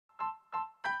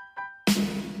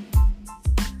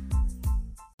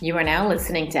You are now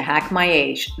listening to Hack My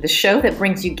Age, the show that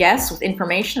brings you guests with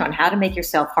information on how to make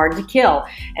yourself hard to kill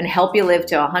and help you live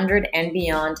to 100 and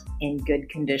beyond in good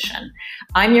condition.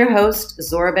 I'm your host,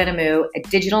 Zora Benamou, a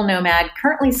digital nomad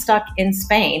currently stuck in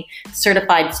Spain,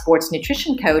 certified sports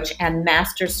nutrition coach, and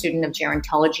master student of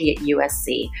gerontology at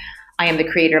USC. I am the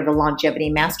creator of the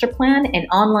Longevity Master Plan, an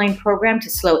online program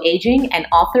to slow aging, and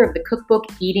author of the cookbook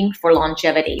Eating for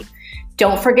Longevity.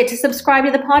 Don't forget to subscribe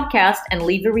to the podcast and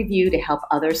leave a review to help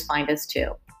others find us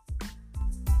too.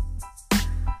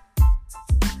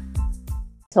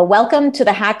 So welcome to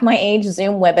the Hack My Age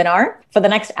Zoom webinar. For the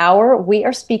next hour, we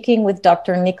are speaking with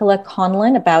Dr. Nicola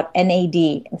Conlon about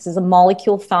NAD. This is a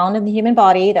molecule found in the human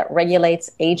body that regulates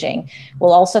aging.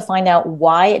 We'll also find out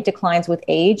why it declines with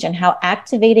age and how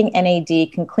activating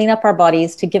NAD can clean up our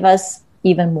bodies to give us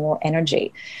even more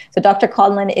energy. So Dr.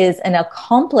 Conlon is an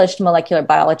accomplished molecular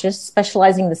biologist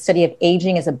specializing in the study of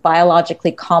aging as a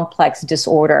biologically complex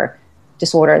disorder.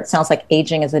 It sounds like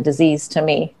aging is a disease to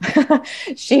me.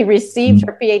 She received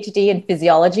her PhD in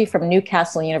physiology from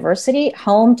Newcastle University,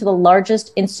 home to the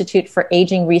largest institute for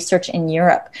aging research in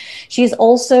Europe. She is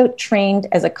also trained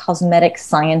as a cosmetic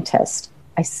scientist.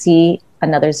 I see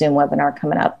another Zoom webinar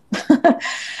coming up.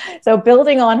 So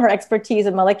building on her expertise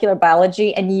in molecular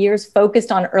biology and years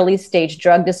focused on early stage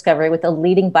drug discovery with a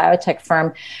leading biotech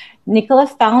firm, Nicola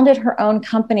founded her own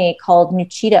company called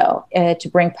Nuchido to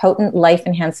bring potent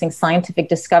life-enhancing scientific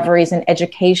discoveries and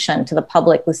education to the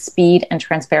public with speed and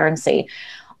transparency.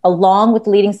 Along with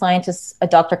leading scientists,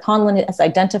 Dr. Conlon has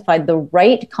identified the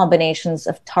right combinations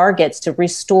of targets to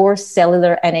restore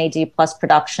cellular NAD plus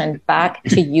production back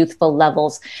to youthful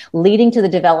levels, leading to the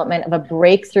development of a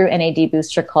breakthrough NAD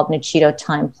booster called Nuchido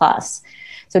Time Plus.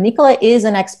 So Nicola is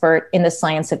an expert in the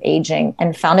science of aging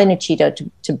and founded Nuchido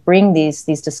to bring these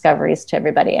discoveries to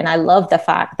everybody. And I love the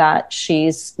fact that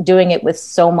she's doing it with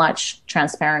so much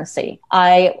transparency.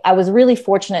 I was really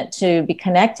fortunate to be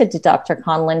connected to Dr.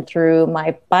 Conlon through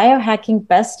my biohacking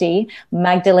bestie,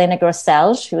 Magdalena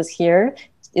Grosselj, who is here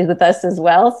with us as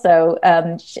well. So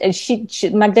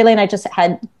Magdalena, I just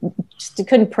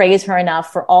couldn't praise her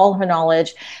enough for all her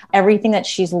knowledge, everything that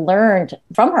she's learned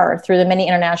from her through the many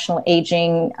international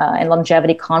aging and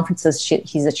longevity conferences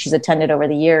she's attended over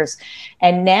the years.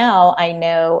 And now I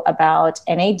know about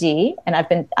NAD,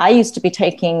 and I used to be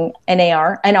taking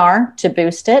NR to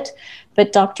boost it.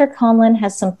 But Dr. Conlon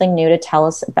has something new to tell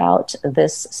us about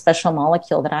this special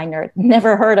molecule that I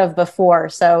never heard of before.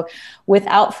 So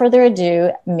without further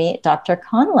ado, meet Dr.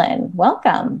 Conlon.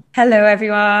 Welcome. Hello,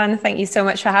 everyone. Thank you so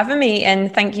much for having me.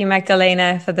 And thank you,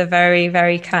 Magdalena, for the very,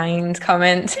 very kind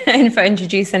comment and for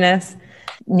introducing us.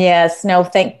 Yes, no,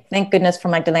 thank goodness for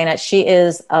Magdalena. She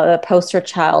is a poster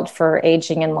child for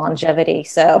aging and longevity.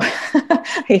 So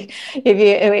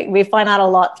we find out a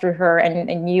lot through her,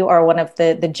 and you are one of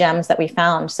the gems that we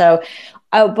found. So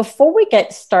before we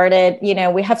get started,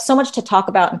 we have so much to talk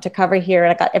about and to cover here,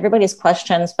 and I got everybody's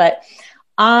questions, but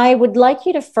I would like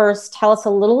you to first tell us a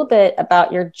little bit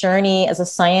about your journey as a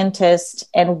scientist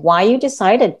and why you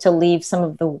decided to leave some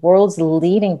of the world's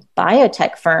leading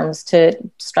biotech firms to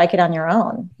strike it on your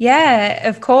own. Yeah,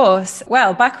 of course.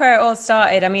 Well, back where it all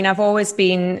started, I've always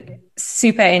been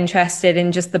super interested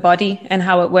in just the body and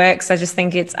how it works. I just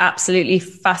think it's absolutely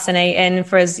fascinating.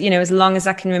 For as long as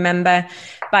I can remember,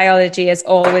 biology has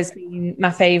always been my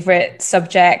favorite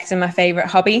subject and my favorite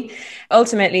hobby.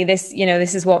 Ultimately, this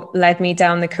is what led me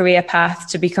down the career path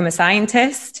to become a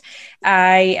scientist.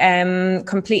 I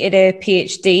completed a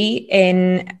PhD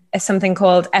in something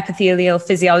called epithelial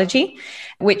physiology,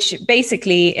 which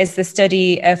basically is the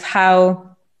study of how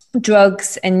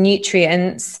drugs and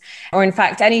nutrients, or in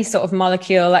fact, any sort of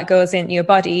molecule that goes into your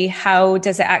body, how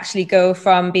does it actually go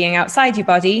from being outside your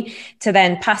body to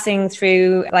then passing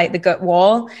through like the gut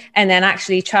wall and then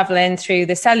actually traveling through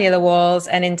the cellular walls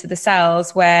and into the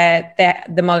cells where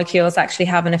the molecules actually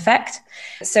have an effect.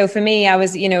 So for me, I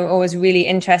was, always really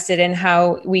interested in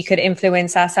how we could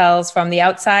influence ourselves from the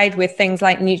outside with things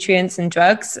like nutrients and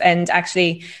drugs, and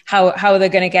actually how they're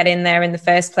going to get in there in the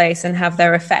first place and have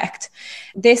their effect.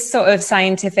 This sort of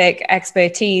scientific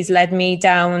expertise led me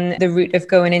down the route of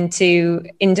going into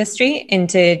industry,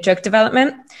 into drug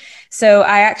development. So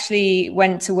I actually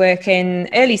went to work in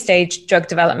early stage drug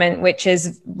development, which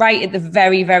is right at the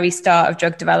very, very start of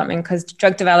drug development, because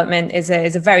drug development is a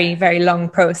very, very long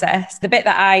process. The bit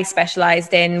that I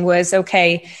specialized in was,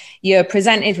 okay, you're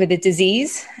presented with a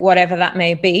disease, whatever that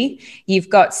may be. You've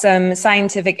got some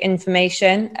scientific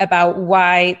information about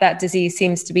why that disease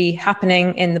seems to be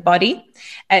happening in the body.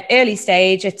 At early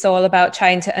stage, it's all about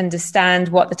trying to understand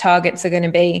what the targets are going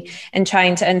to be and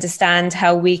trying to understand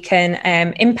how we can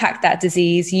impact that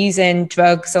disease using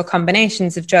drugs or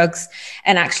combinations of drugs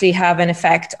and actually have an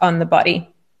effect on the body.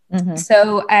 Mm-hmm.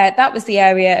 So that was the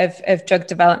area of drug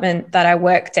development that I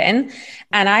worked in.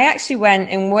 And I actually went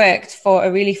and worked for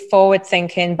a really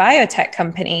forward-thinking biotech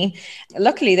company.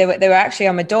 Luckily, they were actually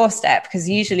on my doorstep, because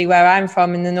usually where I'm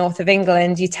from in the north of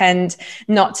England, you tend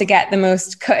not to get the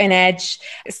most cutting-edge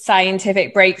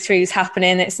scientific breakthroughs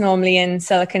happening. It's normally in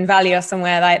Silicon Valley or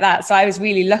somewhere like that. So I was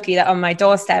really lucky that on my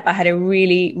doorstep, I had a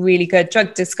really, really good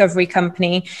drug discovery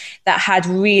company that had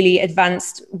really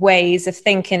advanced ways of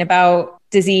thinking about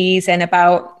disease and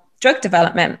about drug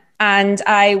development. And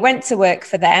I went to work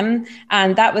for them.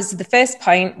 And that was the first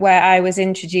point where I was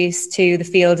introduced to the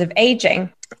field of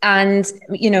aging. And,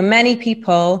 many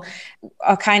people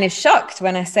are kind of shocked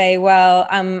when I say, well,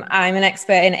 I'm an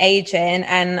expert in aging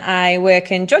and I work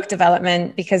in drug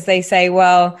development, because they say,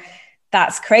 well,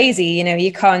 that's crazy.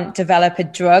 You can't develop a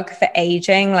drug for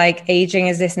aging. Like, aging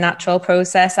is this natural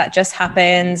process that just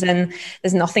happens and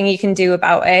there's nothing you can do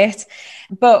about it.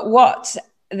 But what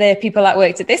the people that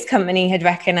worked at this company had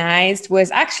recognized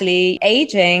was actually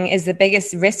aging is the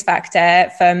biggest risk factor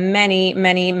for many,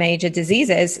 many major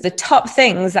diseases. The top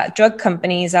things that drug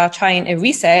companies are trying to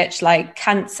research, like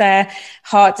cancer,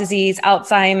 heart disease,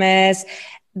 Alzheimer's,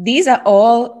 these are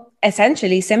all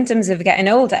essentially symptoms of getting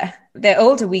older. The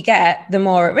older we get, the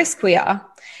more at risk we are.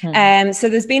 So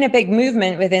there's been a big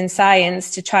movement within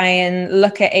science to try and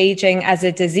look at aging as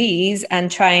a disease and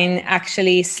try and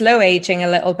actually slow aging a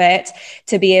little bit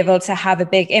to be able to have a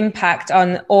big impact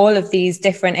on all of these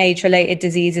different age-related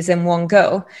diseases in one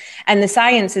go. And the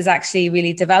science is actually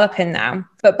really developing now.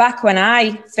 But back when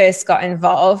I first got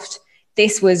involved,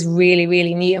 this was really,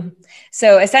 really new.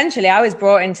 So essentially, I was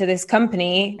brought into this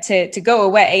company to go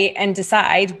away and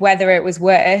decide whether it was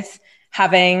worth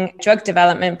having a drug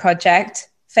development project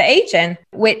for aging,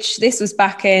 which this was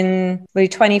back in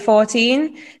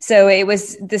 2014. So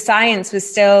the science was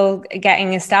still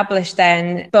getting established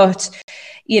then. But,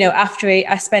 after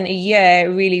I spent a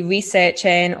year really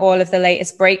researching all of the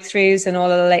latest breakthroughs and all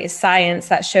of the latest science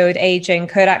that showed aging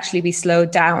could actually be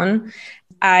slowed down,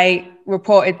 I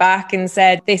reported back and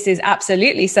said, this is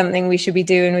absolutely something we should be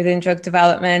doing within drug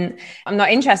development. I'm not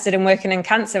interested in working in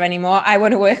cancer anymore. I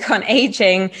want to work on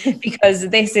aging, because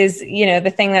this is,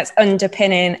 the thing that's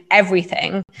underpinning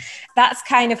everything. That's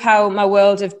kind of how my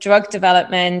world of drug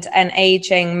development and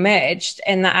aging merged,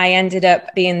 in that I ended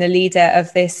up being the leader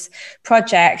of this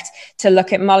project to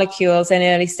look at molecules in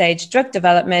early stage drug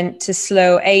development to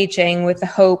slow aging, with the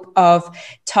hope of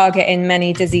targeting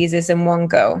many diseases in one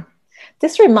go.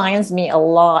 This reminds me a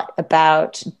lot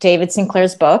about David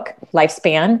Sinclair's book,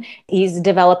 Lifespan. He's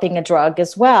developing a drug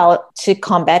as well to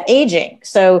combat aging.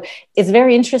 So it's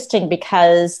very interesting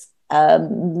because,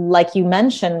 like you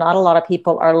mentioned, not a lot of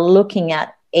people are looking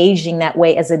at aging that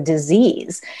way as a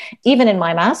disease. Even in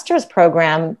my master's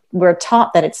program, we're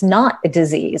taught that it's not a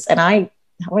disease. And I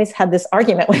always had this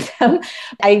argument with them.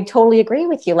 I totally agree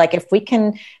with you. Like, if we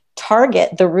can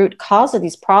target the root cause of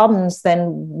these problems, then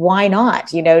why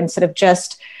not? Instead of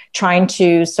just trying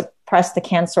to suppress the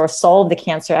cancer or solve the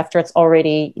cancer after it's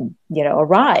already,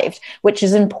 arrived, which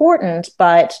is important,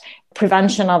 but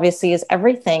prevention obviously is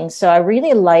everything. So I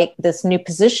really like this new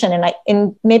position,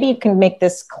 and maybe you can make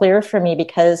this clear for me,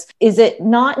 because is it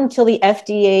not until the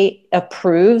FDA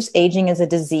approves aging as a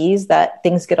disease that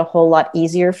things get a whole lot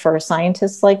easier for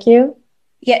scientists like you?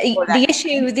 Yeah,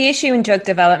 the issue in drug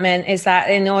development is that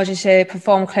in order to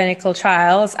perform clinical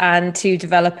trials and to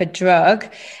develop a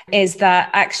drug, is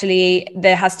that actually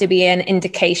there has to be an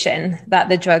indication that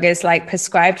the drug is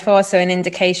prescribed for. So an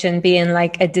indication being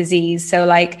like a disease.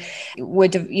 So we're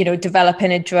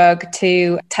developing a drug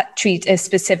to treat a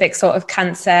specific sort of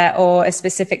cancer or a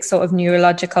specific sort of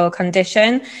neurological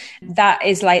condition. That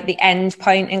is the end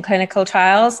point in clinical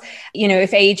trials.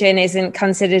 If aging isn't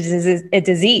considered as a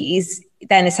disease,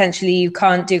 then essentially you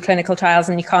can't do clinical trials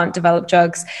and you can't develop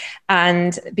drugs.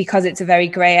 And because it's a very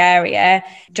gray area,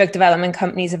 drug development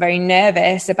companies are very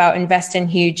nervous about investing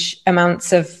huge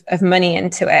amounts of money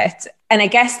into it. And I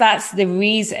guess that's the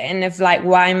reason of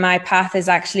why my path is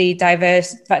actually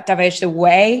diverged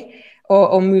away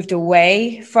or moved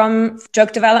away from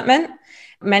drug development.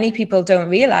 Many people don't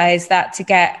realize that to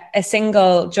get a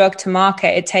single drug to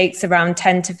market, it takes around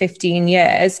 10 to 15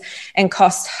 years and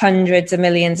costs hundreds of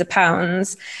millions of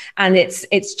pounds. And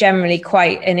it's generally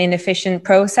quite an inefficient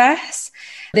process.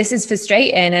 This is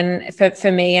frustrating, and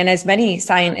for me, and as many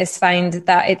scientists find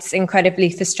that it's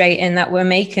incredibly frustrating that we're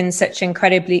making such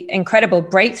incredible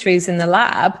breakthroughs in the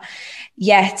lab,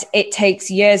 Yet it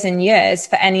takes years and years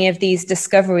for any of these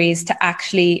discoveries to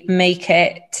actually make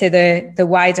it to the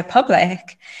wider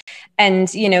public.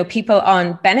 And, you know, people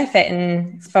aren't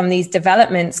benefiting from these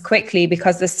developments quickly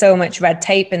because there's so much red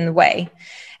tape in the way.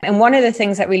 And one of the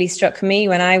things that really struck me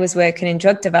when I was working in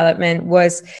drug development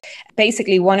was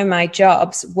basically one of my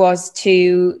jobs was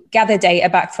to gather data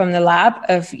back from the lab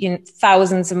of, you know,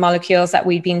 thousands of molecules that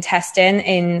we'd been testing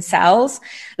in cells,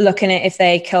 looking at if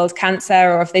they killed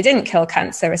cancer or if they didn't kill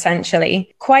cancer,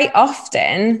 essentially. Quite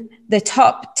often, the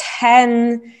top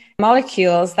 10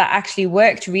 molecules that actually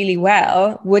worked really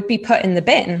well would be put in the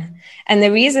bin. And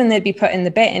the reason they'd be put in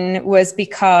the bin was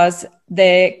because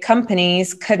the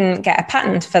companies couldn't get a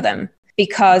patent for them,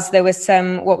 because there was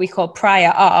some what we call prior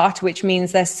art, which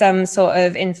means there's some sort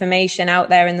of information out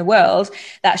there in the world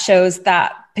that shows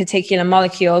that particular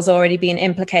molecule's already been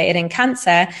implicated in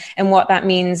cancer. And what that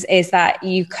means is that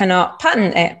you cannot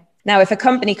patent it. Now, if a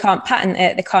company can't patent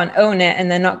it, they can't own it, and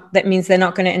that means they're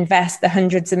not going to invest the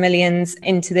hundreds of millions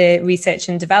into the research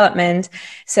and development.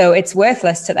 So it's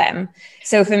worthless to them.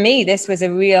 So for me, this was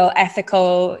a real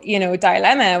ethical, you know,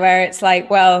 dilemma where it's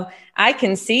like, well, I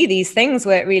can see these things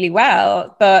work really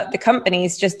well, but the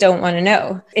companies just don't want to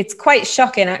know. It's quite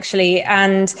shocking, actually.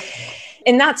 And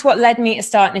that's what led me to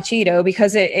start Nuchido,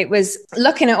 because it was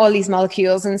looking at all these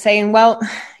molecules and saying, well,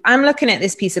 I'm looking at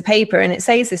this piece of paper and it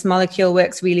says this molecule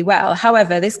works really well.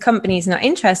 However, this company is not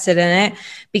interested in it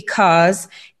because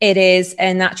it is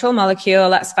a natural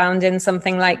molecule that's found in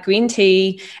something like green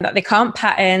tea that they can't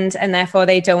patent, and therefore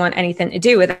they don't want anything to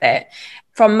do with it.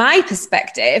 From my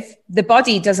perspective, the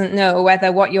body doesn't know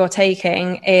whether what you're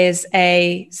taking is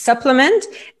a supplement,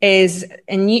 is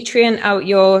a nutrient out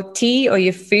your tea or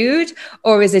your food,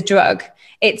 or is a drug.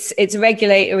 It's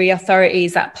regulatory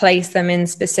authorities that place them in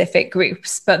specific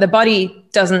groups, but the body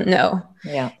doesn't know.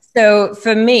 Yeah. So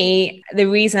for me, the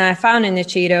reason I founded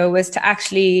Nuchido was to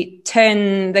actually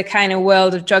turn the kind of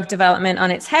world of drug development on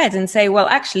its head and say, well,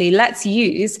 actually, let's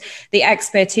use the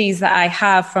expertise that I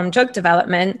have from drug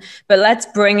development, but let's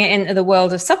bring it into the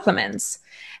world of supplements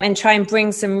and try and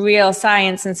bring some real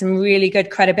science and some really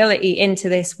good credibility into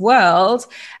this world,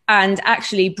 and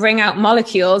actually bring out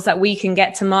molecules that we can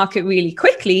get to market really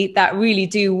quickly that really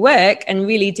do work and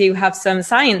really do have some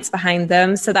science behind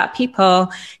them, so that people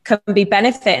can be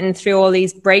benefiting through all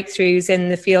these breakthroughs in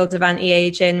the field of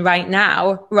anti-aging right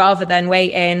now, rather than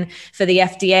waiting for the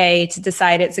FDA to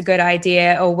decide it's a good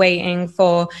idea, or waiting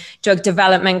for drug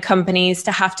development companies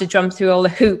to have to jump through all the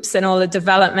hoops and all the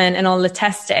development and all the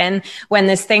testing, when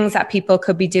there's things that people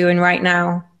could be doing right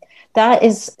now. That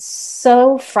is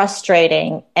so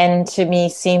frustrating, and to me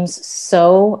seems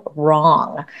so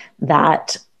wrong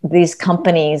that these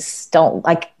companies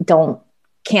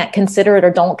can't consider it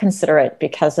or don't consider it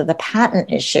because of the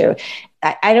patent issue.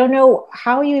 I don't know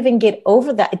how you even get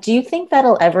over that. Do you think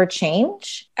that'll ever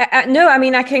change? No, I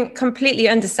mean, I can completely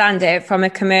understand it from a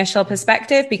commercial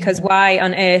perspective, because why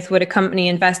on earth would a company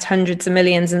invest hundreds of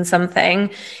millions in something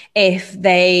if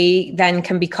they then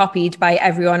can be copied by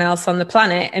everyone else on the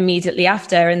planet immediately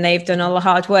after, and they've done all the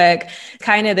hard work?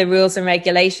 Kind of the rules and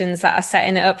regulations that are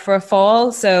setting it up for a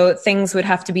fall. So things would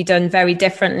have to be done very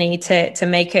differently to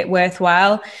make it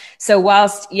worthwhile. So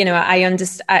whilst, you know, I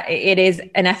understand it is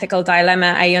an ethical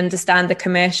dilemma, I understand the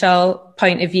commercial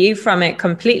point of view from it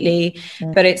completely,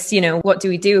 but it's, you know, what do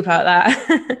we do about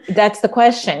that? That's the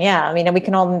question. Yeah. I mean, we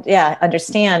can all,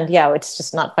 understand. Yeah. It's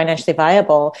just not financially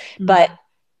viable, but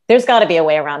there's got to be a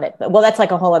way around it. Well, that's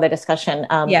like a whole other discussion.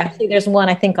 Actually, there's one,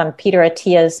 I think, on Peter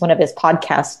Attia's, one of his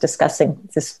podcasts discussing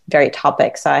this very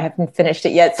topic. So I haven't finished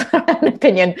it yet, so I have an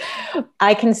opinion.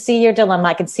 I can see your dilemma.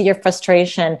 I can see your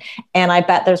frustration. And I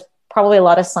bet there's probably a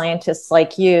lot of scientists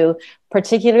like you,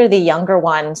 particularly the younger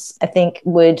ones, I think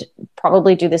would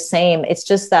probably do the same. It's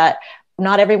just that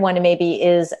not everyone maybe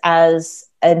is as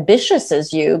ambitious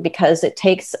as you, because it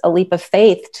takes a leap of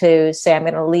faith to say, I'm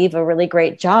going to leave a really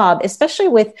great job, especially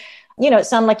with, you know, it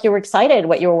sounded like you were excited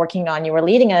what you were working on. You were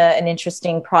leading an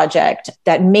interesting project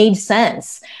that made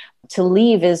sense. To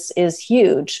leave is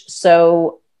huge.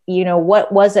 So, you know,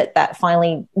 what was it that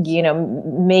finally, you know,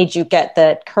 made you get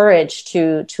the courage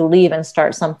to leave and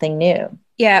start something new?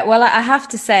 Yeah, well, I have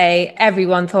to say,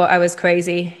 everyone thought I was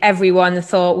crazy. Everyone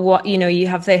thought, what, you know, you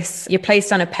have this, you're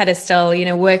placed on a pedestal, you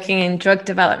know, working in drug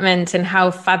development and how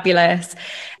fabulous.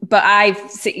 But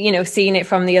I've, you know, seen it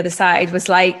from the other side, was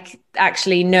like,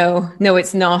 actually, no,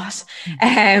 it's not.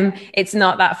 It's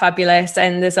not that fabulous.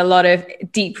 And there's a lot of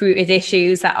deep rooted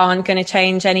issues that aren't going to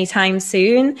change anytime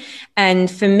soon. And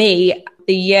for me,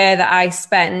 the year that I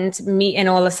spent meeting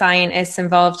all the scientists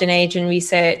involved in aging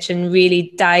research and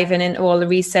really diving into all the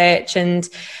research and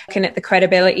looking at the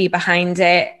credibility behind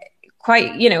it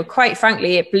quite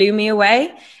frankly, it blew me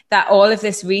away that all of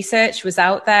this research was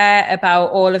out there about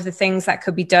all of the things that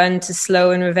could be done to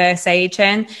slow and reverse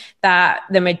aging, that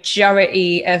the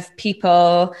majority of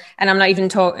people, and I'm not even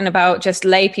talking about just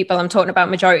lay people, I'm talking about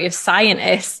majority of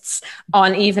scientists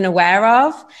aren't even aware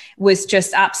of, was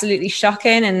just absolutely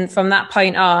shocking. And from that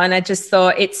point on, I just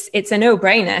thought it's a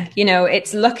no-brainer.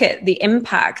 It's look at the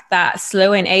impact that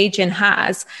slowing aging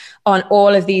has on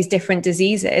all of these different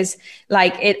diseases.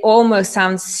 Like, it almost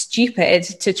sounds stupid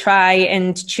to try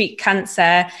and treat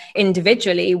cancer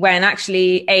individually when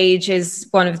actually age is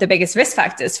one of the biggest risk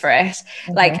factors for it.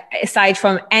 Mm-hmm. Like, aside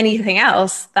from anything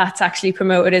else that's actually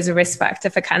promoted as a risk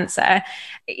factor for cancer,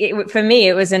 for me,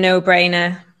 it was a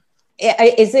no-brainer.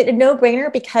 Is it a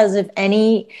no-brainer because of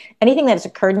anything that's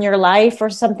occurred in your life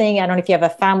or something? I don't know if you have a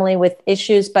family with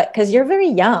issues, but because you're very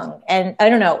young, and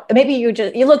I don't know, maybe you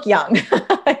look young.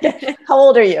 How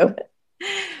old are you?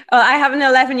 Well, I have an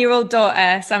 11-year-old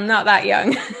daughter, so I'm not that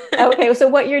young. Okay, so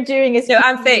what you're doing is... No,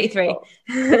 I'm 33.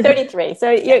 33.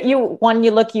 So you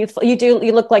look youthful.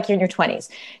 You look like you're in your 20s.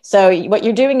 So what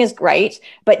you're doing is great,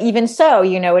 but even so,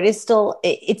 it is still,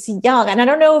 it's young. And I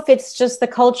don't know if it's just the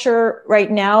culture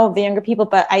right now, the younger people,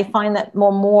 but I find that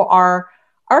more are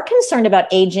concerned about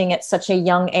aging at such a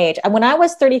young age. And when I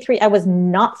was 33, I was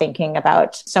not thinking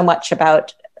so much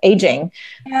about aging.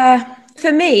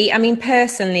 For me, I mean,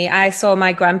 personally, I saw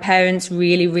my grandparents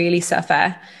really, really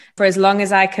suffer. For as long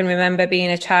as I can remember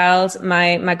being a child,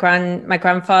 my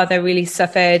grandfather really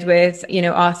suffered with,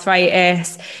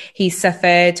 arthritis. He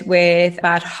suffered with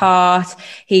bad heart.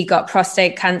 He got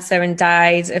prostate cancer and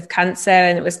died of cancer,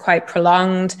 and it was quite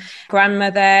prolonged.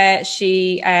 Grandmother,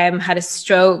 she had a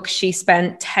stroke. She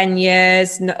spent 10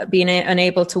 years being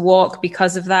unable to walk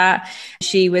because of that.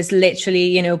 She was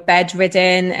literally,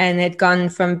 bedridden, and had gone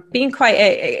from being quite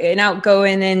an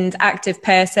outgoing and active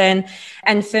person.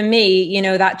 And for me,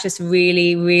 that just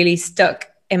really, really stuck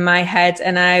in my head.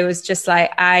 And I was just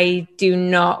like, I do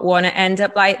not want to end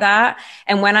up like that.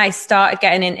 And when I started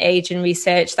getting in aging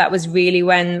research, that was really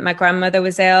when my grandmother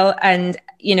was ill. And,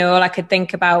 all I could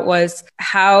think about was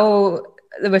how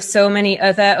there were so many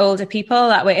other older people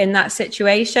that were in that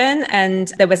situation. And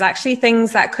there was actually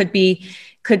things that could be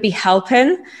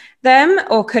helping them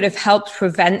or could have helped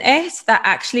prevent it that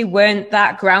actually weren't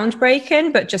that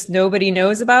groundbreaking, but just nobody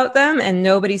knows about them and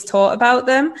nobody's taught about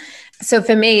them. So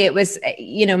for me, it was,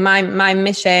 my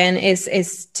mission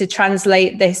is to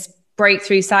translate this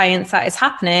breakthrough science that is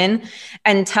happening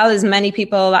and tell as many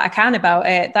people that I can about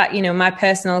it. That, my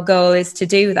personal goal is to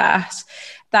do that.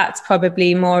 That's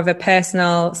probably more of a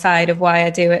personal side of why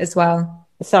I do it as well.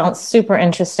 It sounds super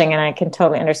interesting, and I can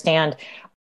totally understand.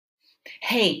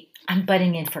 Hey, I'm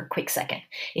butting in for a quick second.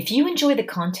 If you enjoy the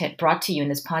content brought to you in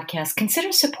this podcast,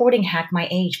 consider supporting Hack My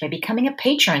Age by becoming a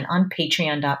patron on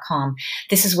patreon.com.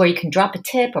 This is where you can drop a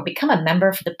tip or become a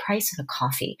member for the price of a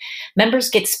coffee. Members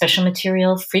get special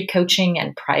material, free coaching,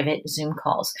 and private Zoom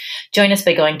calls. Join us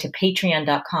by going to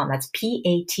patreon.com. That's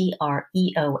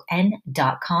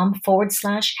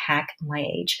patreon.com/Hack My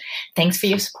Age. Thanks for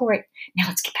your support. Now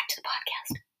let's get back to the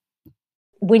podcast.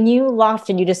 When you left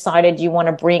and you decided you want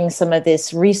to bring some of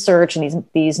this research and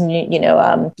these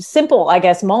simple, I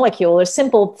guess, molecule or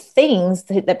simple things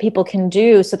that people can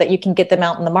do so that you can get them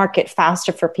out in the market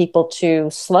faster for people to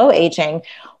slow aging,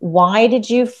 why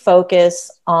did you focus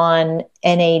on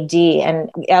NAD? And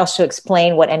also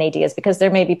explain what NAD is, because there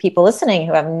may be people listening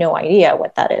who have no idea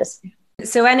what that is.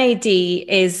 So NAD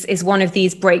is one of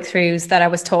these breakthroughs that I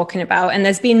was talking about, and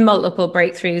there's been multiple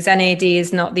breakthroughs. NAD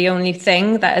is not the only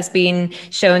thing that has been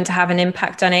shown to have an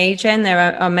impact on aging.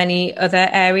 There are many other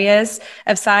areas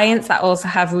of science that also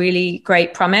have really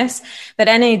great promise, but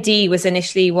NAD was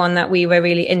initially one that we were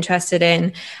really interested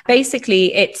in.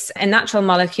 Basically, it's a natural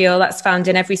molecule that's found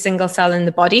in every single cell in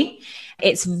the body.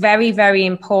 It's very, very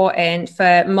important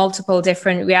for multiple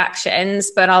different reactions,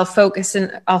 but I'll focus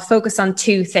on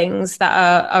two things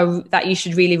that you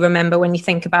should really remember when you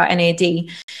think about NAD.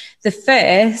 The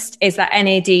first is that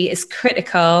NAD is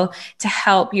critical to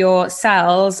help your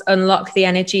cells unlock the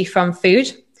energy from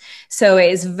food. So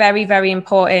it is very, very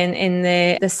important in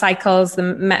the cycles, the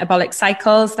metabolic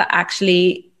cycles that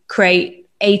actually create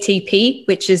ATP,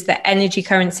 which is the energy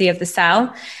currency of the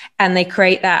cell. And they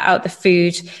create that out the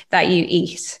food that you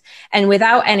eat. And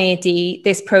without NAD,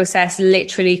 this process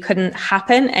literally couldn't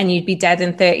happen, and you'd be dead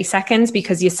in 30 seconds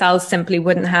because your cells simply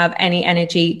wouldn't have any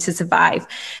energy to survive.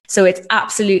 So it's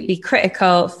absolutely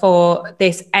critical for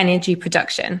this energy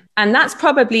production. And that's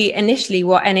probably initially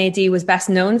what NAD was best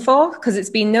known for, because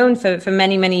it's been known for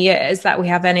many, many years that we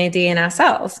have NAD in our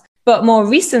cells. But more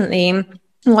recently,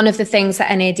 one of the things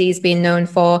that NAD has been known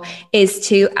for is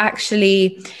to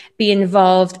actually be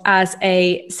involved as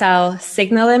a cell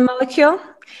signaling molecule.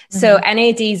 So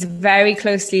NAD is very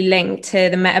closely linked to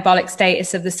the metabolic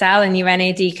status of the cell, and your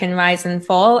NAD can rise and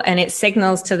fall, and it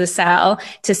signals to the cell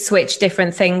to switch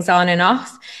different things on and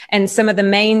off. And some of the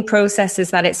main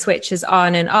processes that it switches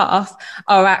on and off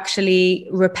are actually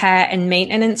repair and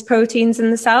maintenance proteins in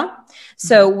the cell.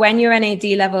 So when your NAD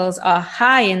levels are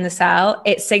high in the cell,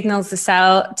 it signals the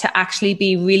cell to actually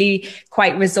be really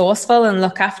quite resourceful and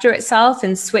look after itself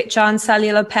and switch on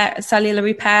cellular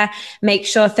repair, make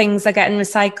sure things are getting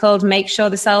recycled, make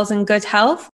sure the cell's in good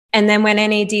health. And then when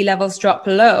NAD levels drop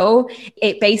low,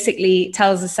 it basically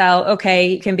tells the cell, okay,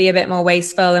 you can be a bit more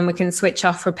wasteful and we can switch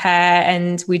off repair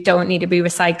and we don't need to be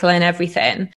recycling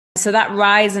everything. So that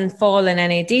rise and fall in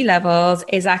NAD levels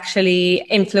is actually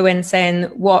influencing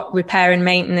what repair and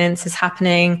maintenance is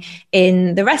happening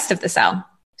in the rest of the cell.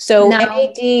 So now,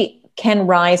 NAD can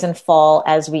rise and fall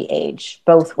as we age,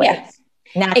 both ways. Yes.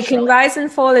 Naturally. It can rise and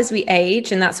fall as we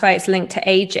age, and that's why it's linked to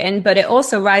aging, but it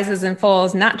also rises and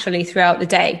falls naturally throughout the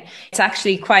day. It's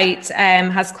actually quite,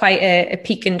 has quite a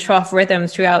peak and trough rhythm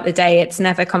throughout the day. It's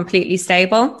never completely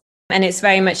stable. And it's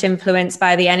very much influenced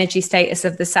by the energy status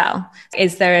of the cell.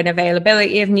 Is there an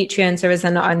availability of nutrients, or is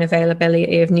there not an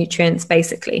availability of nutrients,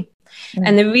 basically?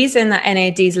 And the reason that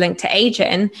NAD is linked to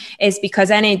aging is because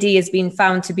NAD has been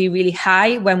found to be really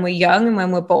high when we're young and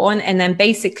when we're born, and then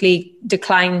basically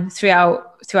decline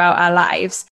throughout our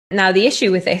lives. Now, the issue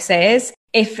with this is,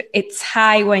 if it's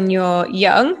high when you're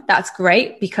young, that's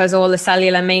great because all the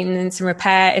cellular maintenance and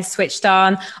repair is switched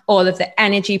on. All of the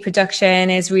energy production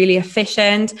is really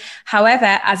efficient.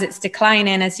 However, as it's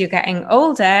declining as you're getting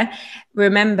older,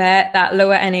 remember that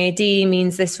lower NAD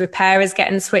means this repair is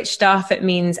getting switched off. It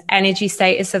means energy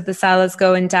status of the cell is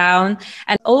going down.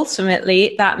 And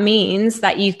ultimately, that means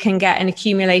that you can get an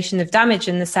accumulation of damage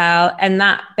in the cell. And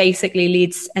that basically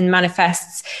leads and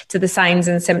manifests to the signs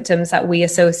and symptoms that we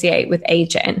associate with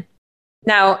aging.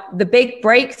 Now, the big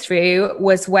breakthrough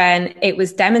was when it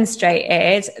was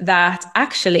demonstrated that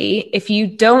actually, if you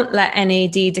don't let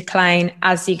NAD decline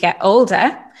as you get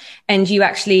older, and you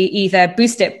actually either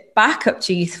boost it back up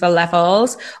to youthful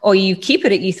levels or you keep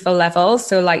it at youthful levels,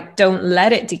 so like don't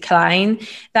let it decline,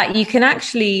 that you can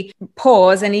actually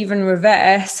pause and even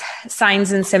reverse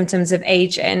signs and symptoms of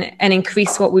aging and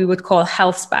increase what we would call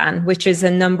health span, which is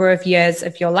a number of years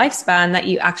of your lifespan that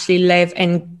you actually live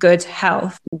in good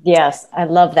health. Yes, I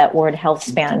love that word, health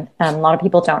span. A lot of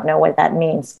people don't know what that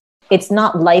means. It's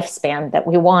not lifespan that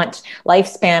we want.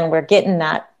 Lifespan, we're getting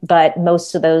that, but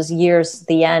most of those years,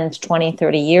 the end, 20,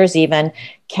 30 years even,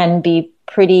 can be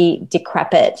pretty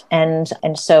decrepit. And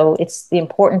so it's the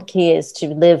important key is to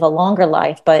live a longer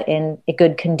life, but in a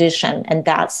good condition. And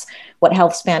that's what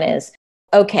health span is.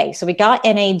 Okay, so we got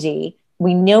NAD.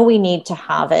 We know we need to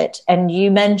have it. And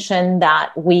you mentioned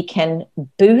that we can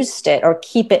boost it or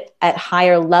keep it at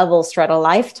higher levels throughout a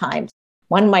lifetime.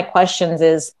 One of my questions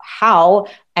is how,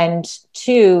 and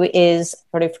two is,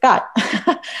 I already forgot.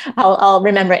 I'll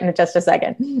remember it in just a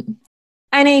second.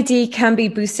 NAD can be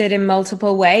boosted in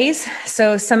multiple ways.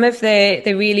 So some of the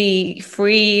really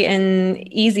free and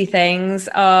easy things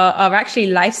are actually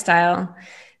lifestyle.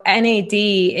 NAD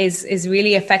is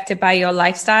really affected by your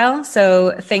lifestyle.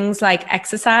 So things like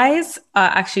exercise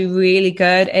are actually really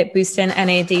good at boosting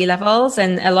NAD levels.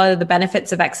 And a lot of the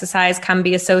benefits of exercise can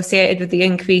be associated with the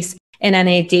increase in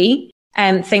NAD.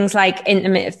 Things like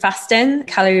intermittent fasting,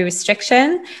 calorie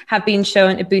restriction have been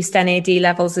shown to boost NAD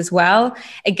levels as well.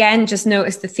 Again, just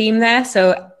notice the theme there.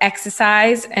 So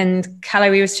exercise and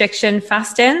calorie restriction,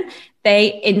 fasting,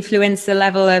 they influence the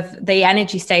level of the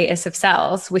energy status of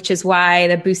cells, which is why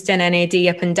they're boosting NAD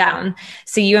up and down.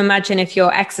 So you imagine if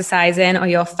you're exercising or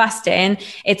you're fasting,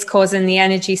 it's causing the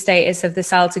energy status of the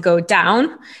cell to go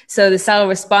down. So the cell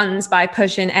responds by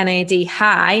pushing NAD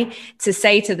high to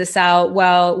say to the cell,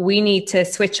 well, we need to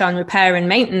switch on repair and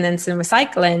maintenance and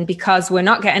recycling because we're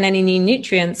not getting any new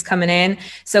nutrients coming in.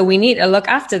 So we need to look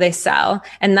after this cell.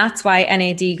 And that's why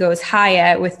NAD goes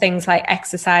higher with things like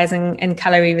exercise and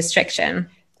calorie restriction.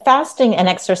 Fasting and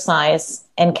exercise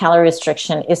and calorie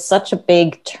restriction is such a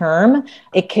big term.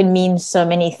 It can mean so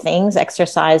many things.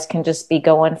 Exercise can just be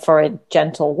going for a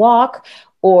gentle walk,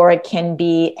 or it can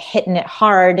be hitting it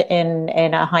hard in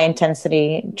a high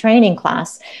intensity training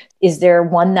class. Is there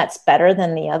one that's better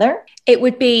than the other? It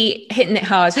would be hitting it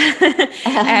hard.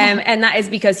 And that is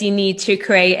because you need to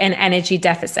create an energy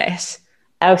deficit.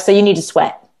 Oh, so you need to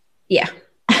sweat. Yeah.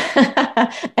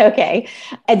 Okay.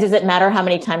 And does it matter how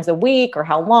many times a week or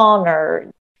how long or?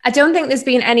 I don't think there's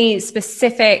been any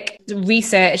specific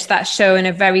research that's shown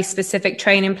a very specific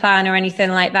training plan or anything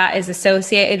like that is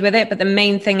associated with it. But the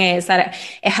main thing is that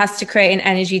it has to create an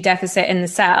energy deficit in the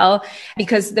cell,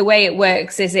 because the way it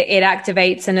works is it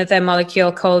activates another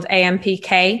molecule called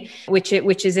AMPK,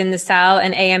 which is in the cell.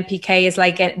 And AMPK is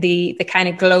like the kind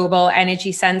of global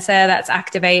energy sensor that's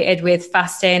activated with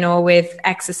fasting or with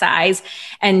exercise.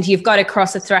 And you've got to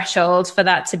cross a threshold for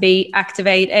that to be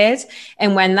activated.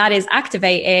 And when that is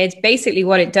activated, basically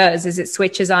what it does is it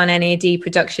switches on NAD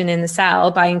production in the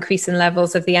cell by increasing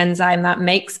levels of the enzyme that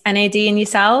makes NAD in your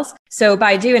cells. So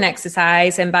by doing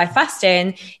exercise and by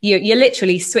fasting, you're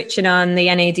literally switching on the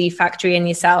NAD factory in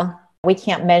your cell. We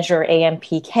can't measure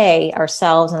AMPK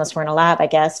ourselves unless we're in a lab, I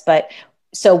guess. But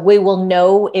so we will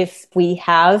know if we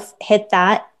have hit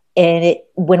that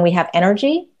when we have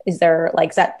energy. Is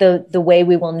that the way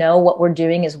we will know what we're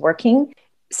doing is working?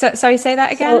 So, sorry, say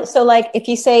that again. So like if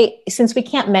you say, since we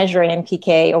can't measure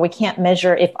AMPK, or we can't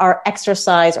measure if our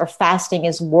exercise or fasting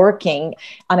is working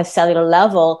on a cellular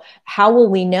level, how will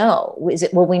we know?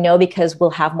 Will we know because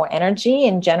we'll have more energy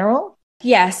in general?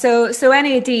 Yeah, so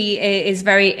NAD is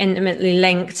very intimately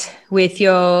linked with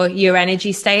your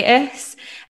energy status.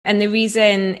 And the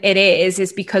reason it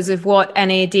is because of what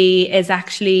NAD is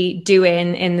actually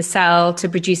doing in the cell to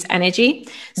produce energy.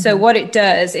 So what it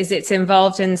does is it's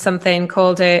involved in something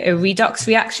called a redox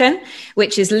reaction,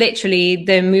 which is literally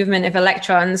the movement of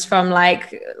electrons from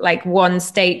like one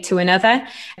state to another.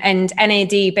 And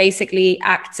NAD basically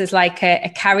acts as like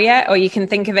a carrier, or you can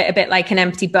think of it a bit like an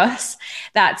empty bus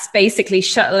that's basically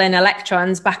shuttling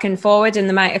electrons back and forward in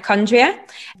the mitochondria.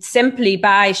 Simply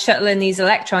by shuttling these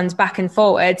electrons back and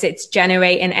forward, it's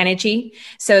generating energy.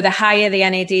 So the higher the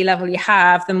NAD level you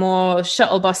have, the more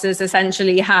shuttle buses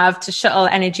essentially you have to shuttle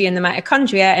energy in the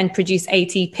mitochondria and produce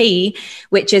ATP,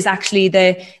 which is actually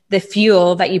the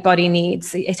fuel that your body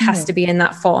needs. It has to be in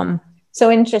that form.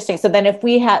 So interesting. So then if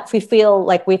we feel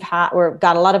like we've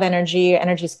got a lot of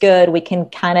energy's good,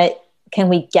 can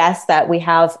we guess that we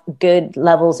have good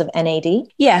levels of NAD?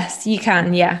 Yes, you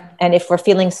can. Yeah. And if we're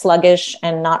feeling sluggish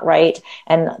and not right,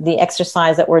 and the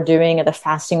exercise that we're doing or the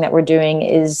fasting that we're doing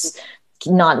is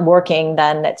not working,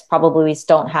 then it's probably we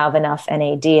don't have enough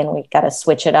NAD and we got to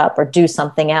switch it up or do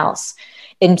something else.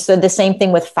 And so the same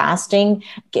thing with fasting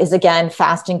is, again,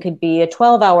 fasting could be a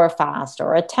 12-hour fast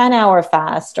or a 10-hour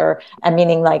fast, or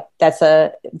meaning like that's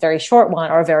a very short one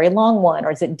or a very long one,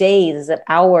 or is it days, is it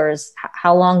hours?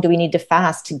 How long do we need to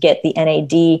fast to get the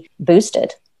NAD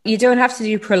boosted? You don't have to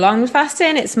do prolonged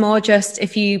fasting. It's more just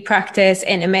if you practice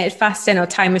intermittent fasting or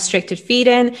time restricted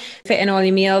feeding, fitting all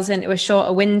your meals into a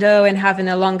shorter window and having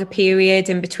a longer period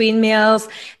in between meals,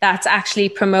 that's actually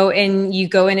promoting you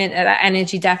going into that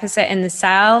energy deficit in the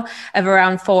cell of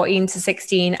around 14 to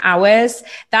 16 hours.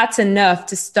 That's enough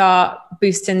to start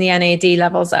boosting the NAD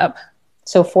levels up.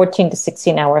 So 14 to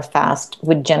 16 hour fast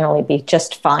would generally be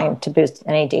just fine to boost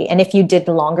NAD. And if you did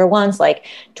longer ones, like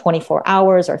 24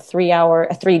 hours or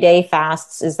 3-day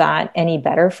fasts, is that any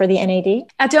better for the NAD?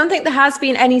 I don't think there has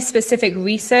been any specific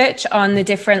research on the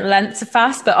different lengths of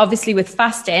fast, but obviously with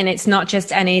fasting, it's not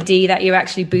just NAD that you're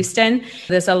actually boosting.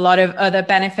 There's a lot of other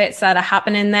benefits that are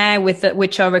happening there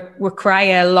which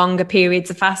require longer periods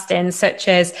of fasting, such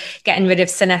as getting rid of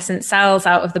senescent cells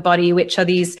out of the body, which are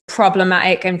these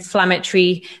problematic inflammatory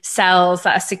cells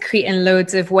that are secreting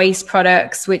loads of waste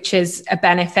products, which is a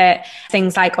benefit.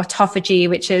 Things like autophagy,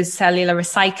 which is cellular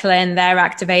recycling, they're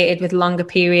activated with longer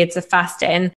periods of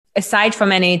fasting. Aside from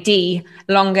NAD,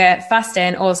 longer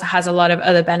fasting also has a lot of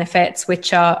other benefits,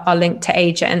 which are linked to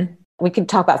aging. We could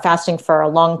talk about fasting for a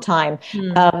long time.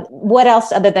 What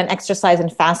else other than exercise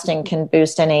and fasting can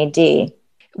boost NAD?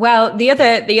 Well, the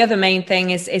other main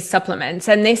thing is supplements.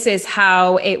 And this is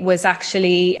how it was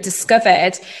actually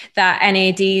discovered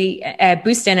that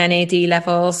boosting NAD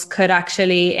levels could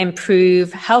actually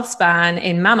improve health span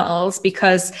in mammals,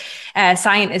 because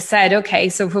scientists said, okay,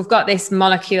 so if we've got this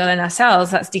molecule in our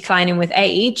cells that's declining with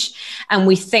age, and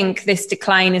we think this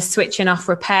decline is switching off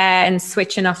repair and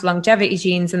switching off longevity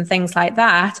genes and things like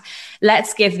that,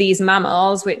 let's give these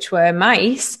mammals, which were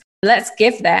mice, let's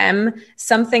give them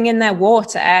something in their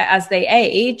water as they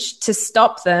age to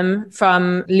stop them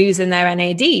from losing their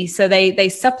NAD. So they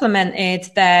supplemented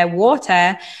their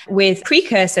water with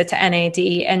precursor to NAD.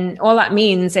 And all that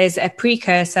means is a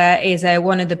precursor is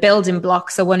one of the building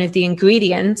blocks or one of the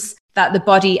ingredients that the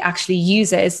body actually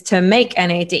uses to make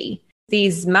NAD.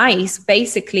 these mice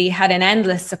basically had an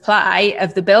endless supply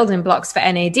of the building blocks for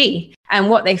NAD. And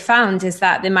what they found is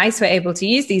that the mice were able to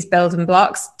use these building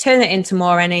blocks, turn it into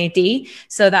more NAD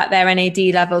so that their NAD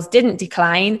levels didn't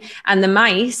decline. And the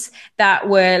mice that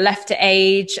were left to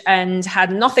age and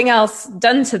had nothing else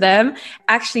done to them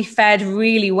actually fared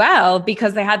really well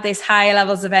because they had this high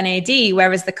levels of NAD,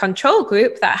 whereas the control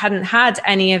group that hadn't had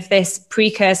any of this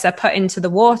precursor put into the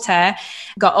water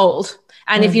got old.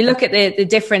 And if you look at the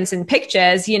difference in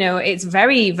pictures, you know, it's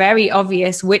very, very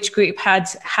obvious which group had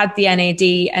the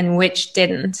NAD and which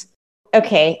didn't.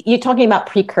 Okay, you're talking about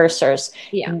precursors.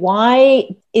 Yeah. Why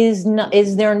is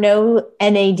there no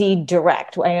NAD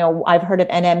direct? I know I've heard of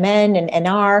NMN and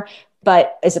NR,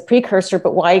 but as a precursor,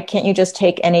 but why can't you just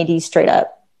take NAD straight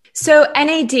up? So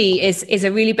NAD is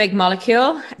a really big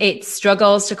molecule. It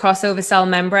struggles to cross over cell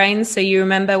membranes. So you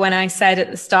remember when I said at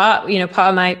the start, you know, part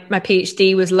of my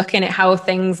PhD was looking at how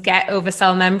things get over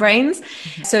cell membranes.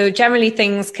 Mm-hmm. So generally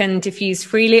things can diffuse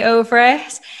freely over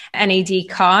it. NAD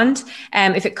can't.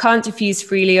 If it can't diffuse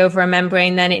freely over a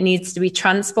membrane, then it needs to be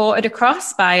transported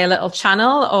across by a little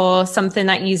channel or something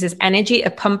that uses energy to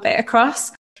pump it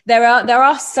across. There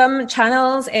are some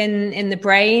channels in the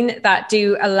brain that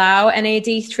do allow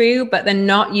NAD through, but they're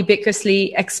not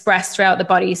ubiquitously expressed throughout the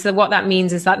body. So what that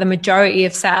means is that the majority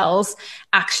of cells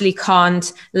actually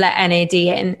can't let NAD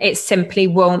in. It simply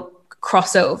won't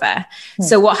cross over.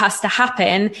 So what has to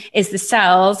happen is the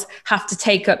cells have to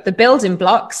take up the building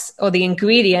blocks or the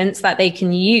ingredients that they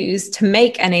can use to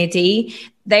make NAD.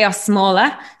 They are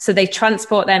smaller, so they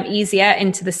transport them easier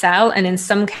into the cell. And in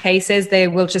some cases, they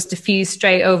will just diffuse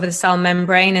straight over the cell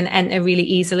membrane and enter really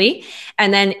easily.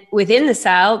 And then within the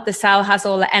cell has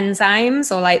all the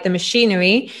enzymes or like the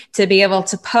machinery to be able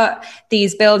to put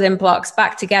these building blocks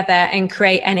back together and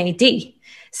create NAD.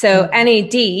 So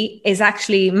NAD is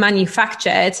actually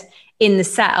manufactured in the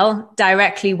cell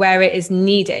directly where it is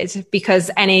needed because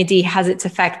NAD has its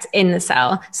effect in the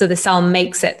cell. So the cell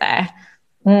makes it there.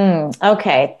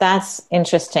 Okay, that's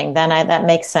interesting. Then that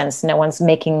makes sense. No one's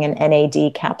making an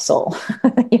NAD capsule.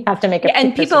 You have to make it.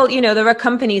 And people, you know, there are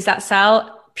companies that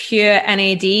sell pure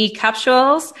NAD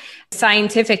capsules.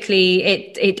 Scientifically,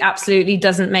 it absolutely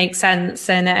doesn't make sense.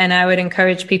 And I would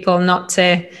encourage people not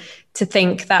to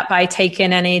think that by taking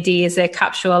NAD as a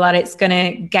capsule that it's going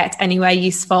to get anywhere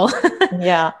useful.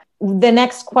 Yeah. The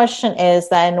next question is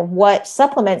then what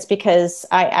supplements, because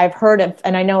I've heard of,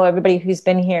 and I know everybody who's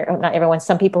been here, not everyone,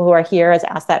 some people who are here has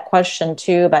asked that question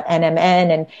too about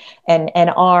NMN and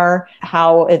NR,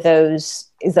 how are those,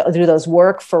 do those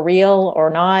work for real or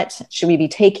not? Should we be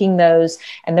taking those?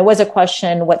 And there was a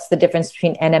question, what's the difference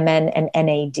between NMN and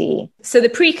NAD? So the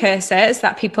precursors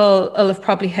that people will have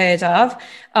probably heard of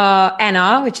are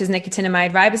NR, which is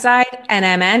nicotinamide riboside,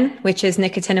 NMN, which is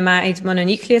nicotinamide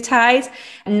mononucleotide,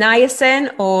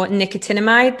 niacin or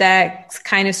nicotinamide, they're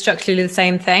kind of structurally the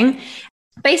same thing.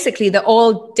 Basically, they're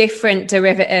all different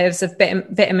derivatives of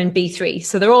vitamin B3.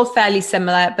 So they're all fairly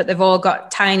similar, but they've all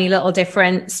got tiny little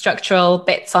different structural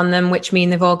bits on them, which mean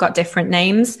they've all got different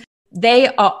names. They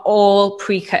are all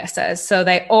precursors. So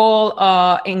they all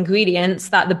are ingredients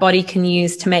that the body can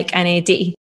use to make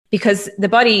NAD. Because the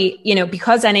body, you know,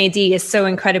 because NAD is so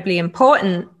incredibly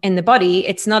important in the body,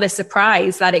 it's not a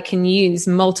surprise that it can use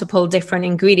multiple different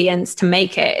ingredients to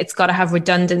make it. It's got to have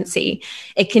redundancy.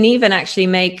 It can even actually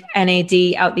make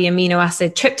NAD out the amino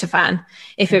acid tryptophan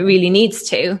if it really needs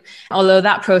to, although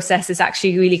that process is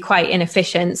actually really quite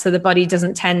inefficient. So the body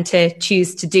doesn't tend to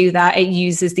choose to do that. It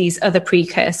uses these other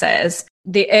precursors.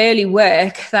 The early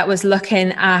work that was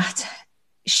looking at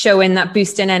showing that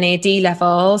boosting NAD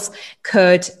levels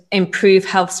could improve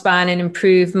health span and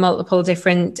improve multiple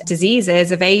different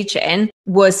diseases of aging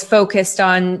was focused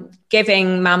on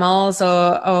giving mammals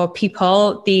or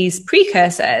people these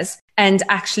precursors and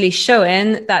actually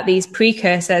showing that these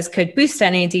precursors could boost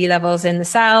NAD levels in the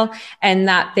cell and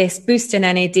that this boost in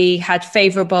NAD had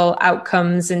favorable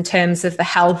outcomes in terms of the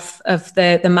health of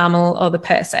the mammal or the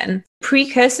person.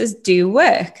 Precursors do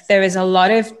work. There is a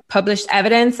lot of published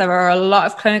evidence. There are a lot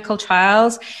of clinical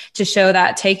trials to show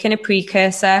that taking a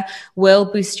precursor will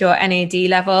boost your NAD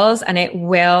levels and it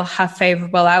will have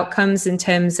favorable outcomes in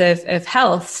terms of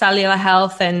health, cellular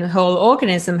health and whole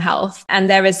organism health. And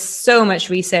there is so much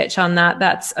research on that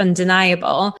that's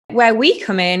undeniable. Where we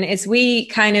come in is we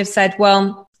kind of said,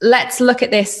 well, let's look at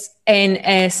this in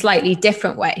a slightly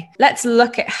different way. Let's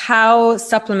look at how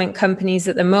supplement companies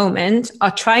at the moment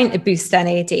are trying to boost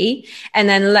NAD. And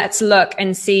then let's look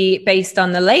and see, based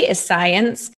on the latest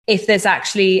science, if there's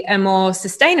actually a more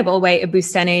sustainable way to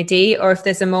boost NAD, or if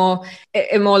there's a more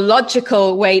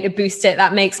logical way to boost it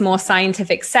that makes more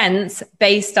scientific sense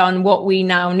based on what we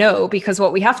now know. Because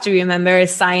what we have to remember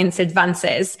is science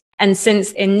advances. And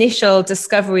since initial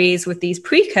discoveries with these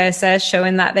precursors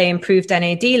showing that they improved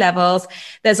NAD levels,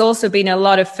 there's also been a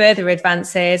lot of further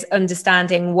advances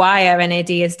understanding why our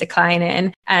NAD is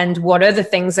declining and what other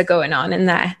things are going on in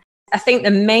there. I think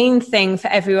the main thing for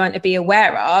everyone to be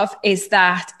aware of is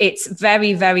that it's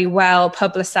very, very well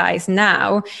publicized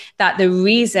now that the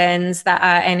reasons that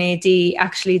our NAD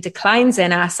actually declines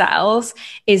in our cells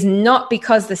is not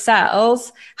because the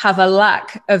cells have a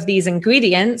lack of these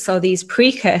ingredients or these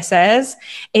precursors.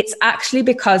 It's actually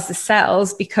because the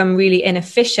cells become really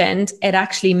inefficient at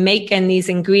actually making these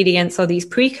ingredients or these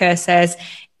precursors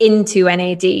into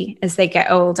NAD as they get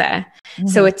older. Mm-hmm.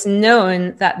 So it's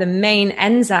known that the main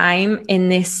enzyme in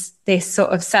this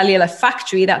sort of cellular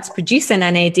factory that's producing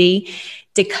NAD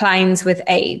declines with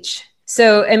age.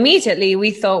 So immediately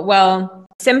we thought, well,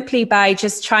 simply by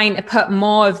just trying to put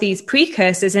more of these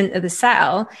precursors into the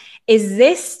cell, is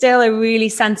this still a really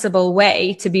sensible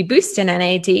way to be boosting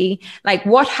NAD? Like,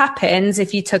 what happens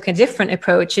if you took a different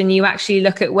approach and you actually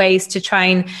look at ways to try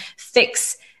and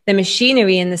fix the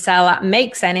machinery in the cell that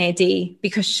makes NAD?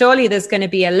 Because surely there's going to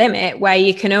be a limit where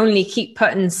you can only keep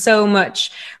putting so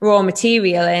much raw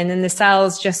material in, and the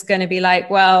cell's just going to be like,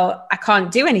 well, I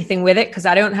can't do anything with it because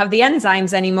I don't have the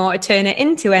enzymes anymore to turn it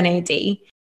into NAD.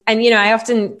 And, I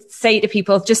often say to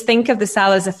people, just think of the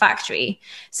cell as a factory.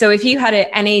 So if you had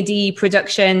an NAD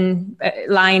production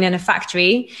line in a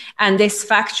factory, and this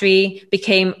factory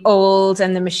became old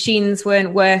and the machines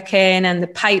weren't working and the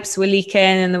pipes were leaking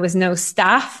and there was no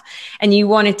staff, and you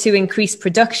wanted to increase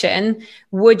production,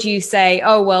 would you say,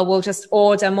 oh, well, we'll just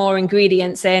order more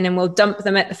ingredients in and we'll dump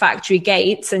them at the factory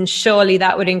gates and surely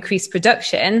that would increase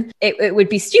production? It would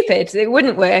be stupid. It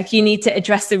wouldn't work. You need to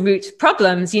address the root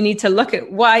problems. You need to look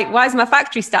at why is my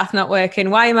factory staff not working?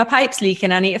 Why are my pipes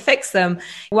leaking? I need to fix them.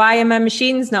 Why are my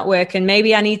machines not working?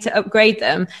 Maybe I need to upgrade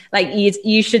them. Like,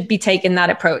 you should be taking that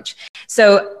approach.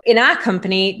 So in our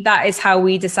company, that is how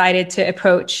we decided to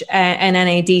approach an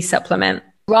NAD supplement.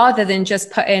 Rather than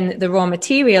just putting the raw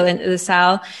material into the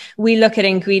cell, we look at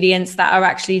ingredients that are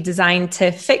actually designed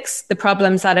to fix the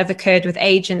problems that have occurred with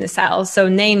age in the cell. So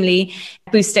namely,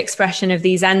 boost expression of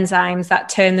these enzymes that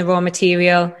turn the raw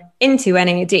material into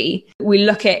NAD. We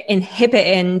look at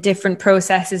inhibiting different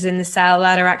processes in the cell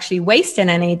that are actually wasting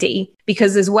NAD,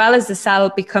 because as well as the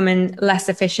cell becoming less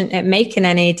efficient at making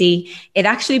NAD, it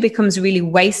actually becomes really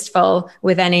wasteful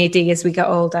with NAD as we get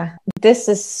older. This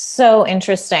is so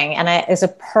interesting, and it is a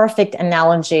perfect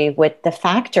analogy with the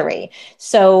factory.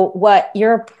 So what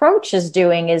your approach is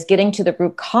doing is getting to the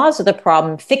root cause of the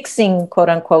problem, fixing, quote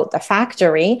unquote, the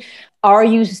factory. Are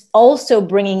you also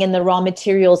bringing in the raw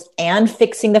materials and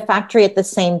fixing the factory at the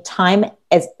same time,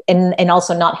 and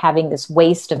also not having this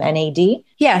waste of NAD?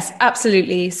 Yes,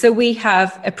 absolutely. So we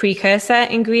have a precursor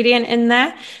ingredient in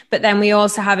there, but then we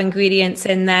also have ingredients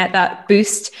in there that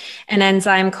boost an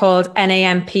enzyme called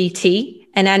NAMPT.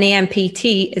 And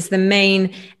NAMPT is the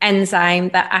main enzyme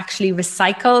that actually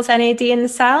recycles NAD in the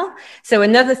cell. So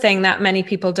another thing that many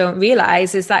people don't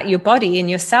realize is that your body and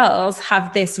your cells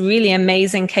have this really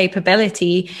amazing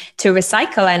capability to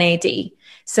recycle NAD.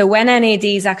 So when NAD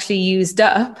is actually used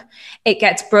up, it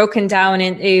gets broken down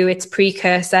into its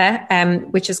precursor,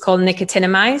 which is called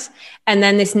nicotinamide. And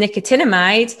then this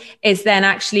nicotinamide is then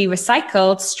actually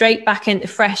recycled straight back into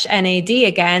fresh NAD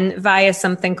again via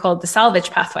something called the salvage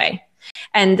pathway.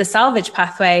 And the salvage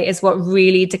pathway is what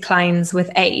really declines with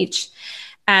age.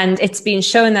 And it's been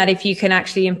shown that if you can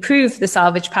actually improve the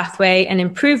salvage pathway and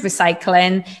improve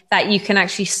recycling, that you can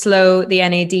actually slow the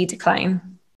NAD decline.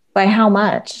 By how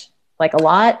much? Like a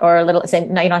lot or a little? No,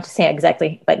 you don't have to say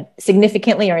exactly, but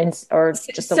significantly or just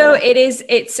a little? So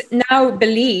it's now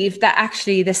believed that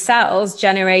actually the cells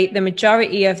generate the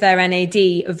majority of their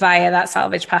NAD via that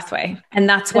salvage pathway. And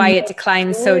that's why it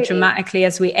declines so dramatically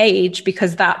as we age,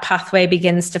 because that pathway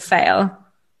begins to fail.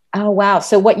 Oh, wow.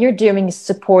 So what you're doing is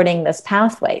supporting this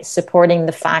pathway, supporting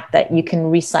the fact that you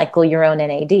can recycle your own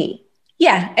NAD.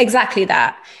 Yeah, exactly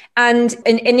that. And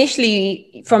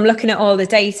initially, from looking at all the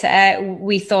data,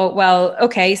 we thought, well,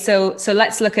 okay, so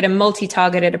let's look at a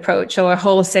multi-targeted approach, or a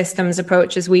whole systems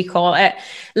approach, as we call it.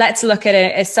 Let's look at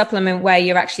a supplement where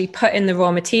you're actually putting the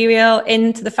raw material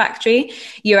into the factory.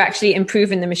 You're actually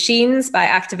improving the machines by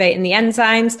activating the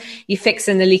enzymes. You're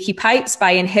fixing the leaky pipes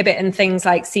by inhibiting things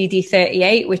like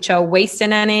CD38, which are wasting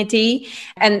NAD.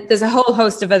 And there's a whole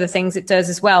host of other things it does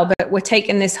as well. But we're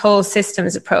taking this whole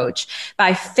systems approach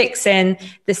by fixing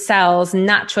the cell's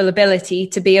natural ability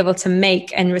to be able to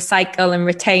make and recycle and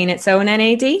retain its own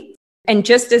NAD. And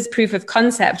just as proof of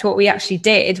concept, what we actually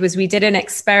did was we did an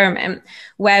experiment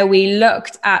where we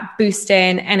looked at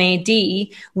boosting NAD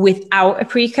without a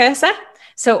precursor.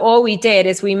 So all we did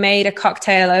is we made a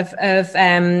cocktail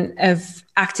of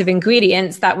active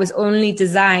ingredients that was only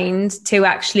designed to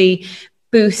actually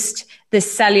boost the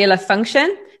cellular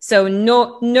function. So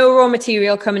no raw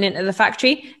material coming into the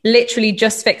factory, literally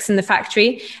just fixing the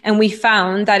factory. And we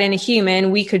found that in a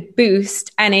human, we could boost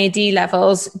NAD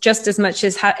levels just as much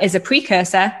as a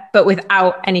precursor, but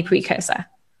without any precursor.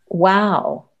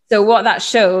 Wow. So what that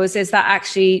shows is that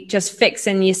actually just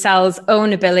fixing your cell's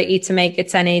own ability to make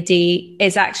its NAD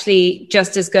is actually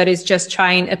just as good as just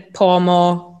trying to pour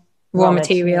more raw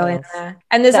material in there.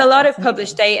 And there's a lot of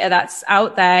published data that's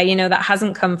out there, that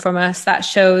hasn't come from us, that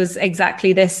shows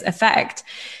exactly this effect.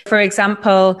 For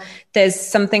example, there's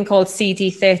something called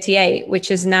CD38, which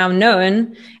is now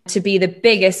known to be the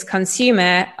biggest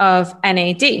consumer of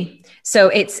NAD. So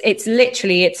it's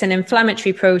an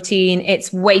inflammatory protein.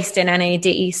 It's wasting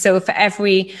NAD. So for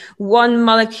every one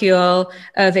molecule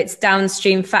of its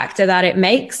downstream factor that it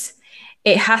makes,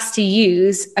 it has to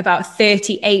use about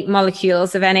 38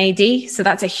 molecules of NAD. So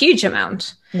that's a huge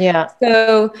amount. Yeah.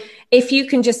 So if you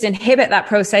can just inhibit that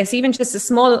process, even just a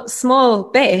small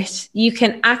bit, you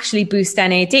can actually boost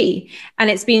NAD.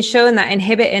 And it's been shown that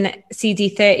inhibiting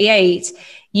CD38,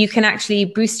 you can actually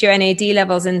boost your NAD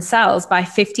levels in cells by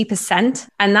 50%.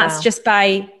 And that's just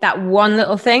by that one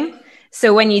little thing.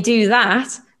 So when you do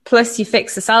that, plus you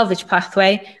fix the salvage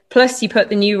pathway, plus you put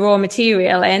the new raw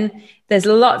material in, there's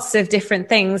lots of different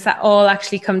things that all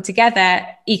actually come together,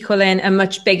 equaling a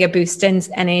much bigger boost in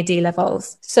NAD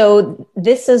levels. So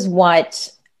this is what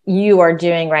you are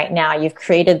doing right now. You've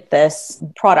created this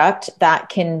product that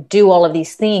can do all of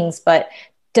these things, but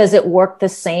does it work the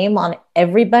same on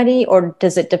everybody, or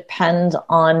does it depend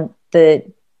on the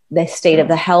state of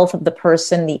the health of the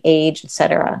person, the age,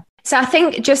 etc.? So I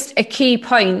think just a key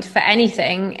point for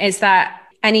anything is that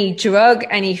any drug,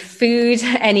 any food,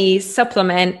 any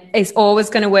supplement is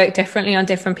always going to work differently on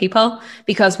different people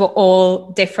because we're all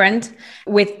different.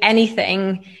 With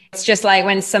anything, it's just like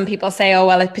when some people say, oh,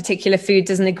 well, a particular food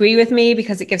doesn't agree with me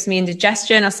because it gives me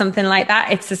indigestion or something like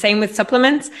that. It's the same with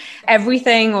supplements.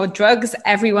 Everything or drugs,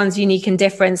 everyone's unique and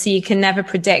different. So you can never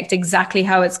predict exactly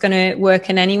how it's going to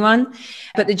work in anyone.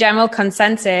 But the general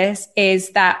consensus is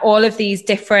that all of these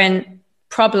different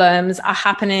problems are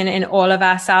happening in all of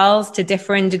our cells to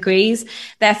differing degrees.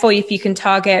 Therefore, if you can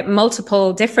target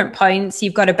multiple different points,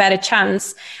 you've got a better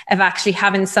chance of actually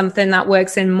having something that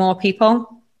works in more people.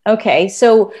 Okay,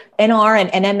 so NR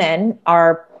and NMN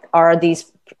are these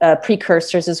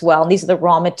precursors as well. These are the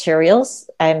raw materials,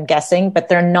 I'm guessing, but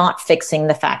they're not fixing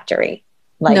the factory.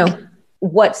 No.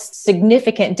 What's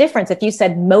significant difference? If you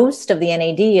said most of the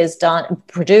NAD is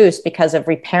produced because of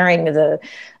repairing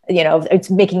it's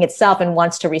making itself and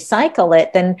wants to recycle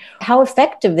it, then how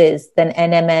effective is then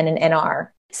NMN and NR?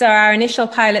 So our initial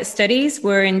pilot studies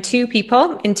were in two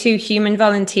human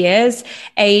volunteers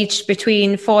aged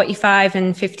between 45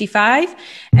 and 55.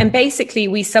 And basically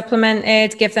we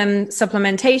give them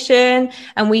supplementation,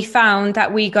 and we found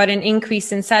that we got an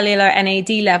increase in cellular NAD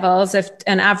levels of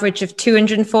an average of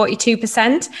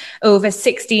 242% over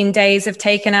 16 days of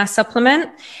taking our supplement.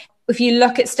 If you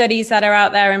look at studies that are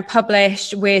out there and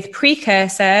published with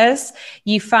precursors,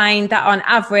 you find that on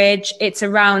average, it's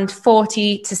around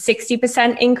 40 to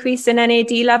 60% increase in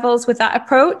NAD levels with that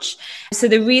approach. So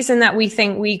the reason that we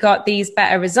think we got these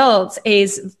better results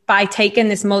is by taking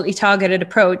this multi-targeted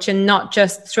approach and not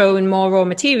just throwing more raw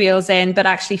materials in, but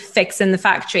actually fixing the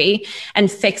factory and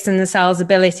fixing the cell's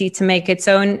ability to make its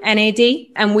own NAD.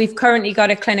 And we've currently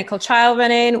got a clinical trial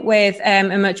running with a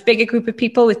much bigger group of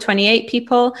people, with 28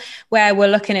 people, where we're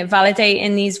looking at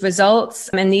validating these results.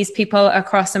 And these people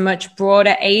across a much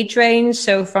broader age range,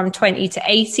 so from 20 to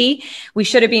 80. We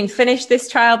should have been finished this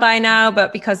trial by now,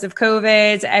 but because of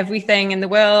COVID, everything in the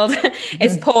world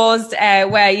is paused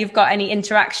where you've got any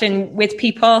interaction with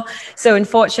people. So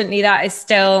unfortunately, that is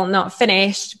still not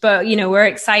finished. But, we're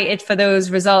excited for those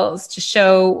results to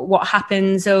show what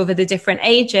happens over the different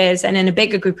ages and in a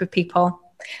bigger group of people.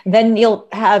 Then you'll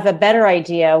have a better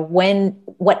idea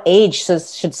what age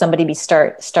should somebody be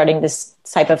starting this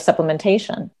type of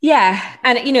supplementation. Yeah.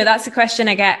 And, that's a question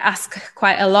I get asked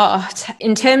quite a lot.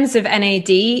 In terms of NAD,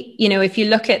 if you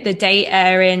look at the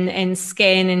data in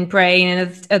skin and brain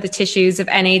and other tissues of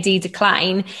NAD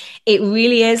decline, it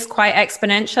really is quite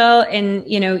exponential. And,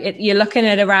 you're looking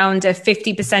at around a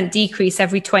 50% decrease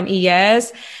every 20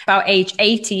 years. About age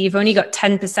 80, you've only got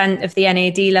 10% of the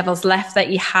NAD levels left that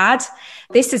you had.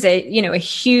 This is a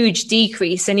huge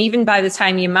decrease. And even by the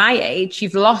time you're my age,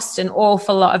 you've lost an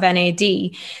awful lot of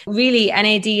NAD. Really,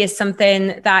 NAD is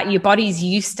something that your body's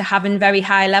used to having very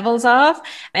high levels of.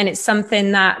 And it's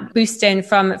something that boosting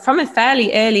from a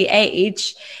fairly early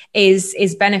age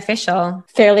is beneficial.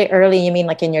 Fairly early, you mean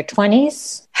like in your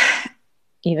 20s?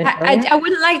 Even I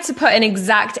wouldn't like to put an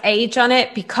exact age on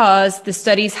it because the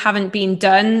studies haven't been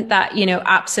done that,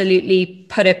 absolutely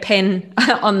put a pin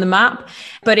on the map.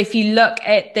 But if you look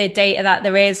at the data that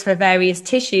there is for various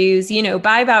tissues,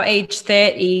 by about age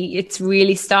 30, it's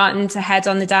really starting to head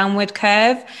on the downward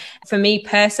curve. For me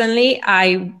personally,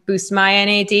 I boost my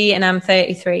NAD and I'm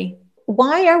 33.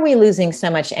 Why are we losing so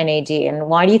much NAD and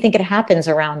why do you think it happens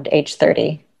around age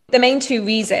 30? The main two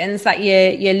reasons that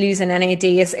you're losing NAD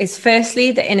is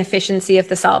firstly, the inefficiency of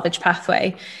the salvage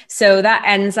pathway. So that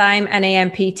enzyme,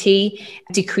 NAMPT,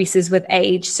 decreases with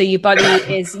age. So your body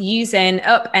is using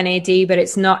up NAD, but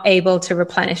it's not able to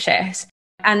replenish it.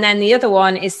 And then the other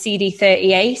one is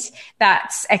CD38.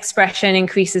 That's expression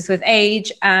increases with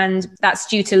age, and that's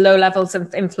due to low levels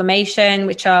of inflammation,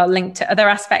 which are linked to other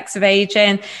aspects of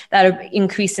aging that are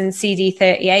increasing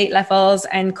CD38 levels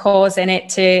and causing it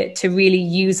to really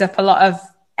use up a lot of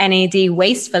NAD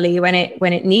wastefully when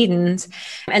it needn't.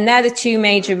 And they're the two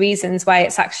major reasons why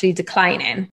it's actually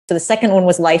declining. So the second one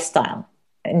was lifestyle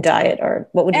and diet, or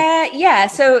what would you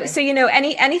So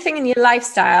anything in your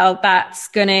lifestyle that's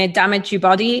going to damage your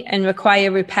body and require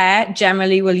repair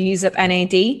generally will use up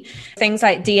NAD. Things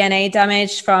like DNA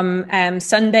damage from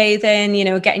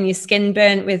sunbathing, getting your skin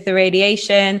burnt with the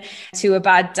radiation, to a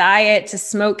bad diet, to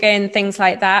smoking, things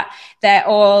like that. They're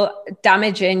all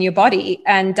damaging your body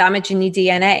and damaging your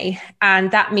DNA. And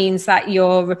that means that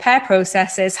your repair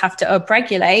processes have to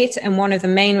upregulate. And one of the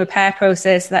main repair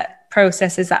processes that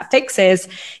fixes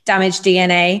damaged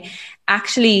DNA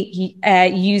actually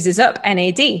uses up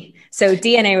NAD. So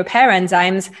DNA repair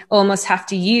enzymes almost have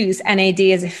to use NAD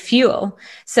as a fuel.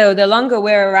 So the longer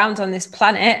we're around on this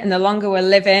planet and the longer we're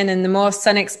living and the more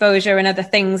sun exposure and other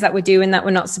things that we're doing that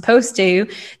we're not supposed to,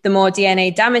 the more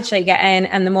DNA damage they get in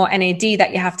and the more NAD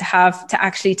that you have to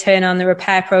actually turn on the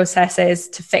repair processes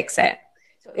to fix it.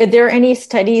 Are there any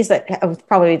studies that,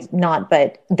 probably not,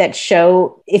 but that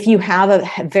show if you have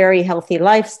a very healthy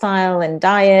lifestyle and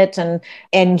diet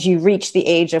and you reach the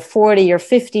age of 40 or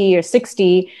 50 or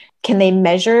 60, can they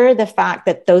measure the fact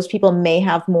that those people may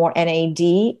have more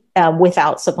NAD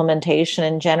without supplementation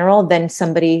in general than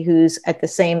somebody who's at the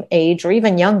same age or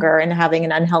even younger and having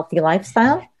an unhealthy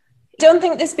lifestyle? Don't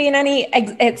think there's been any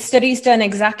studies done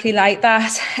exactly like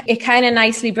that. It kind of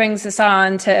nicely brings us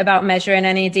on to about measuring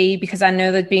NAD, because I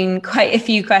know there've been quite a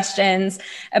few questions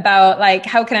about like,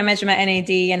 how can I measure my NAD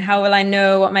and how will I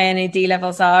know what my NAD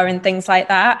levels are and things like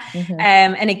that. Mm-hmm.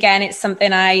 And again, it's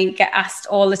something I get asked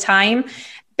all the time.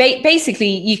 Basically,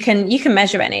 you can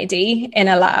measure NAD in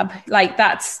a lab. Like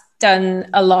that's done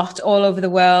a lot all over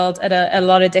the world at a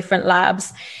lot of different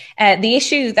labs. The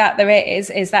issue that there is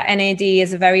that NAD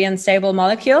is a very unstable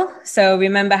molecule. So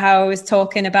remember how I was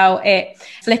talking about it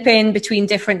flipping between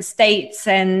different states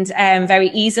and very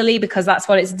easily, because that's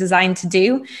what it's designed to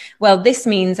do. Well, this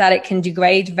means that it can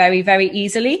degrade very, very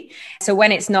easily. So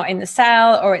when it's not in the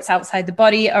cell or it's outside the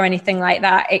body or anything like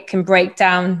that, it can break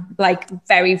down like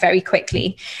very, very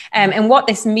quickly. And what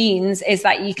this means is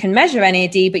that you can measure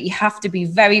NAD, but you have to be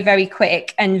very, very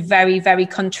quick and very, very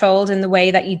controlled in the way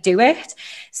that you do it.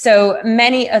 So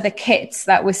many other kits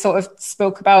that we sort of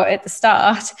spoke about at the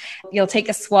start, you'll take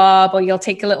a swab or you'll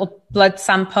take a little blood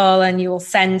sample and you'll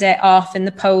send it off in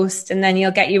the post, and then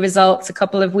you'll get your results a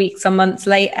couple of weeks or months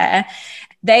later.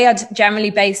 They are generally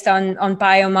based on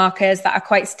biomarkers that are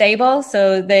quite stable.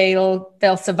 So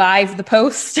they'll survive the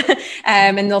post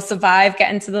and they'll survive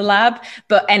getting to the lab,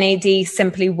 but NAD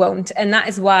simply won't. And that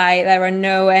is why there are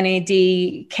no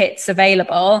NAD kits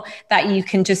available that you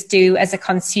can just do as a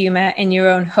consumer in your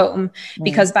own home.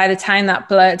 Because by the time that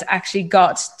blood actually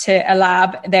got to a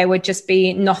lab, there would just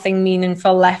be nothing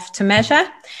meaningful left to measure.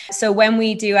 So when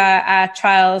we do our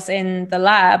trials in the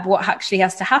lab, what actually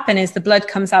has to happen is the blood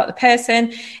comes out the person,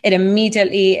 frozen, it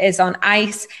immediately is on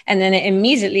ice, and then it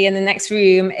immediately in the next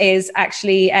room is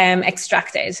actually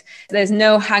extracted. There's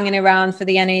no hanging around for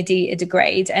the NAD to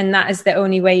degrade, and that is the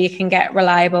only way you can get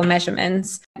reliable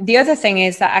measurements. The other thing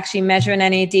is that actually measuring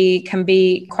NAD can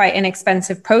be quite an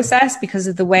expensive process because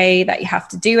of the way that you have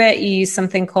to do it. You use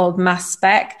something called mass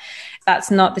spec.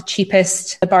 That's not the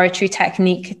cheapest laboratory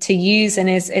technique to use and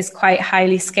is quite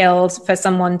highly skilled for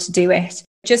someone to do it.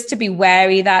 Just to be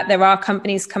wary that there are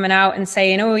companies coming out and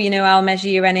saying, oh, I'll measure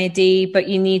your NAD, but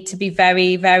you need to be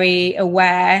very, very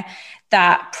aware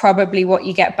that probably what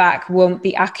you get back won't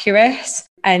be accurate.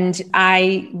 And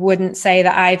I wouldn't say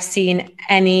that I've seen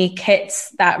any kits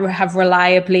that have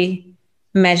reliably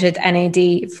measured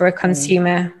NAD for a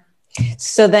consumer.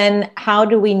 So then how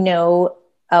do we know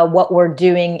what we're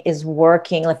doing is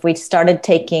working? If we started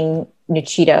taking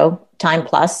Nuchido Time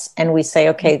Plus and we say,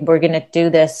 okay, we're going to do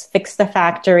this, fix the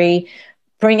factory,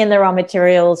 bring in the raw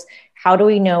materials, how do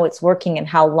we know it's working and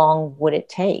how long would it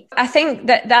take? I think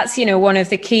that's, one of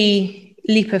the key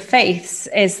leap of faiths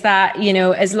is that,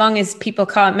 as long as people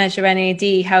can't measure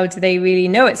NAD, how do they really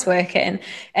know it's working?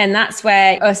 And that's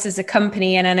where us as a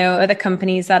company, and I know other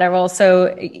companies that are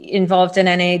also involved in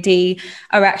NAD,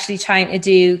 are actually trying to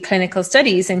do clinical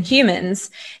studies in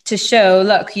humans to show,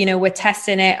 look, we're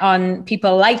testing it on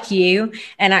people like you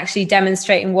and actually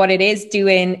demonstrating what it is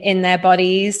doing in their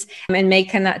bodies and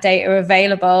making that data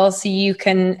available so you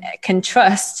can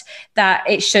trust that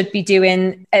it should be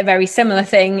doing a very similar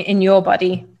thing in your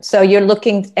body. So you're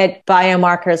looking at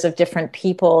biomarkers of different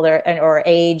people or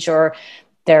age or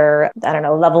their,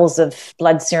 levels of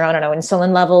blood serum,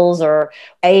 insulin levels or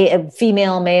a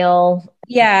female, male.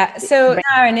 Yeah. So in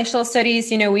our initial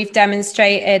studies, we've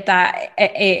demonstrated that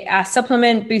a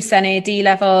supplement boosts NAD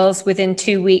levels within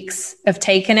 2 weeks of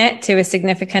taking it to a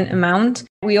significant amount.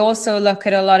 We also look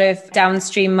at a lot of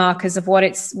downstream markers of what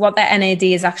the NAD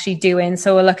is actually doing.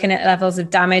 So we're looking at levels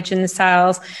of damage in the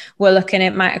cells. We're looking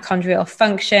at mitochondrial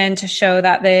function to show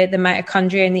that the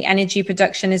mitochondria and the energy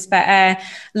production is better.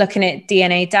 Looking at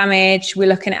DNA damage. We're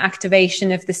looking at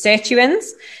activation of the sirtuins.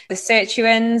 The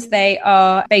sirtuins, they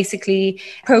are basically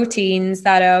proteins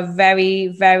that are very,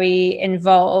 very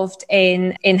involved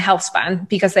in health span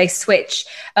because they switch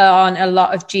on a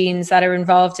lot of genes that are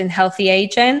involved in healthy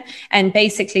aging. And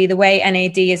basically the way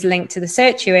NAD is linked to the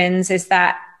sirtuins is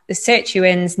that the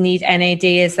sirtuins need NAD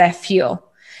as their fuel.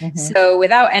 Mm-hmm. So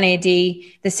without NAD, the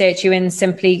sirtuins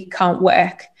simply can't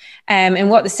work. And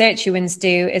what the sirtuins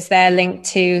do is they're linked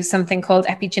to something called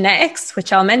epigenetics,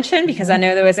 which I'll mention because I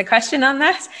know there was a question on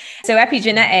that. So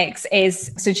genetics is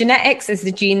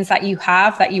the genes that you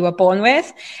have that you were born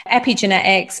with.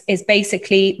 Epigenetics is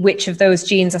basically which of those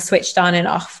genes are switched on and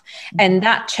off. And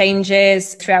that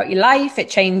changes throughout your life. It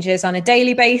changes on a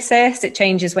daily basis. It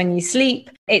changes when you sleep.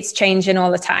 It's changing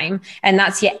all the time. And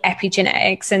that's your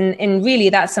epigenetics. And really,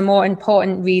 that's a more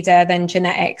important reader than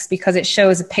genetics because it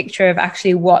shows a picture of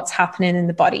actually what's happening in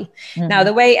the body. Mm-hmm. Now,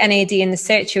 the way NAD and the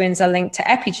sirtuins are linked to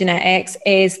epigenetics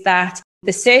is that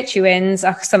the sirtuins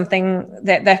are something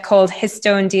that they're called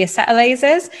histone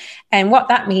deacetylases. And what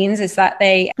that means is that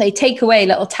they take away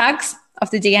little tags of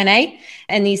the DNA.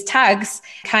 And these tags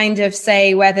kind of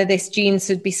say whether this gene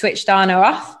should be switched on or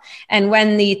off. And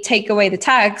when they take away the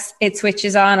tags, it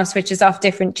switches on or switches off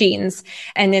different genes.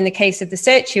 And in the case of the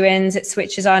sirtuins, it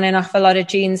switches on and off a lot of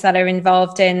genes that are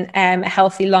involved in a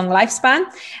healthy long lifespan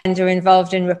and are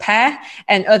involved in repair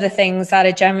and other things that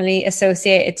are generally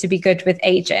associated to be good with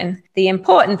aging. The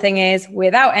important thing is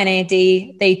without NAD,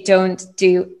 they don't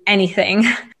do anything.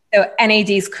 So NAD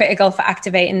is critical for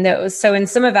activating those. So in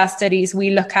some of our studies,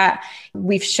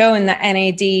 we've shown that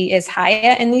NAD is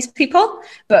higher in these people,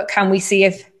 but can we see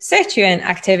if sirtuin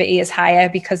activity is higher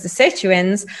because the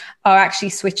sirtuins are actually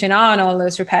switching on all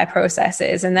those repair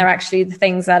processes and they're actually the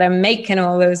things that are making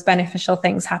all those beneficial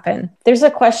things happen. There's a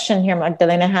question here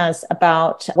Magdalena has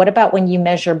about what about when you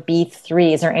measure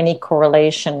B3? Is there any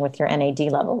correlation with your NAD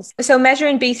levels? So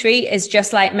measuring B3 is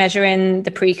just like measuring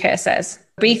the precursors.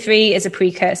 B3 is a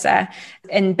precursor.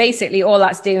 And basically all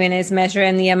that's doing is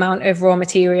measuring the amount of raw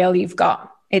material you've got.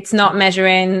 It's not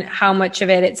measuring how much of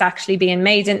it's actually being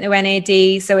made into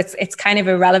NAD. So it's kind of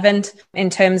irrelevant in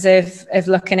terms of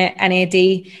looking at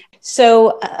NAD.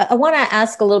 So I want to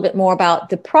ask a little bit more about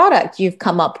the product you've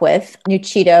come up with,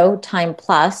 Nuchido Time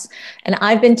Plus. And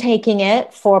I've been taking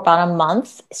it for about a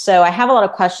month. So I have a lot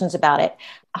of questions about it.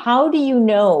 How do you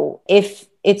know if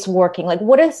it's working? Like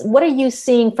what are you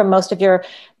seeing from most of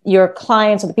your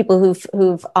clients or the people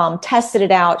who've tested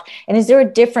it out? And is there a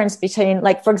difference between,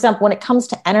 like, for example, when it comes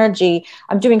to energy,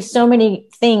 I'm doing so many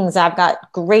things. I've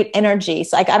got great energy.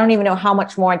 So I don't even know how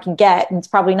much more I can get. And it's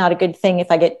probably not a good thing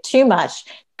if I get too much.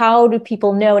 How do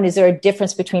people know? And is there a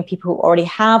difference between people who already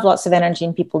have lots of energy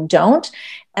and people don't?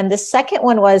 And the second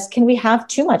one was, can we have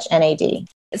too much NAD?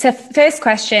 So first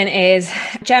question is,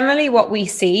 generally what we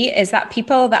see is that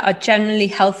people that are generally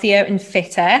healthier and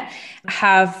fitter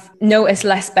have noticed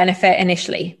less benefit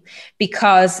initially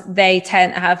because they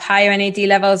tend to have higher NAD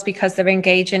levels because they're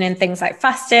engaging in things like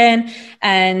fasting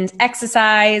and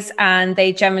exercise, and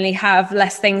they generally have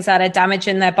less things that are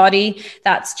damaging their body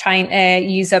that's trying to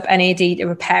use up NAD to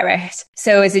repair it.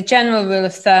 So as a general rule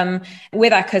of thumb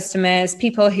with our customers,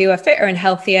 people who are fitter and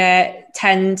healthier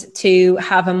tend to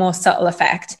have a more subtle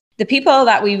effect. The people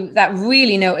that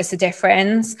really notice a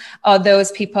difference are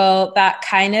those people that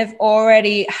kind of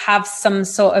already have some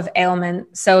sort of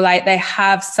ailment. So like they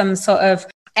have some sort of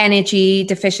energy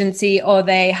deficiency, or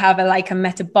they have a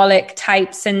metabolic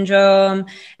type syndrome,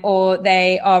 or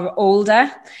they are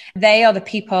older. They are the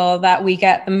people that we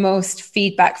get the most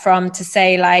feedback from to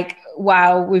say like,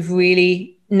 wow, we've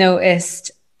really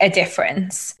noticed a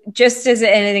difference. Just as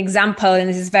an example, and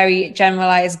this is very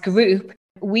generalized group,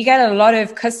 we get a lot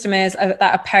of customers that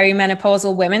are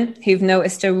perimenopausal women who've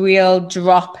noticed a real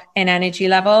drop in energy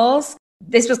levels.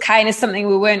 This was kind of something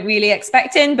we weren't really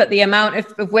expecting, but the amount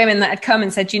of women that had come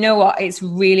and said, you know what, it's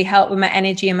really helped with my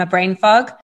energy and my brain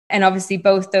fog. And obviously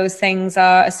both those things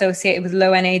are associated with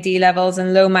low NAD levels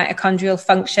and low mitochondrial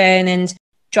function, and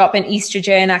drop in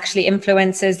estrogen actually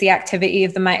influences the activity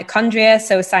of the mitochondria.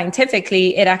 So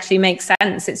scientifically, it actually makes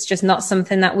sense. It's just not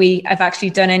something that we have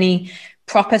actually done any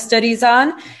proper studies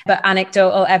on, but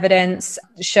anecdotal evidence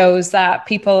shows that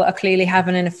people are clearly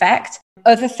having an effect.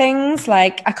 Other things,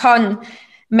 like I can't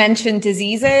mention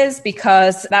diseases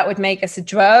because that would make us a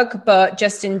drug, but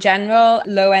just in general,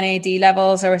 low NAD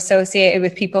levels are associated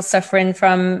with people suffering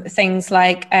from things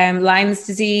like Lyme's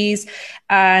disease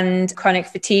and chronic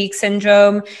fatigue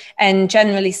syndrome. And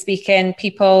generally speaking,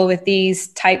 people with these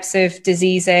types of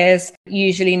diseases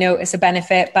usually notice a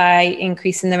benefit by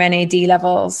increasing their NAD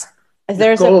levels.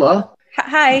 Nicola,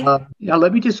 hi. Yeah,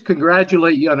 let me just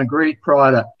congratulate you on a great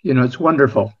product. You know, it's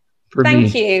wonderful for me.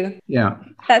 Thank you. Yeah.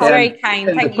 That's very kind.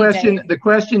 And Thank you, Dave. The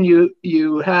question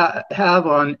you have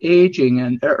on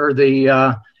aging or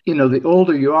the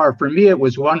older you are, for me, it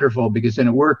was wonderful because then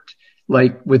it worked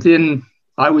like within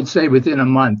a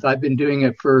month. I've been doing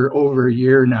it for over a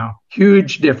year now.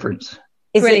 Huge difference.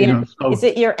 Is Is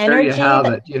it your energy? There you have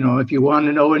it. You know, if you want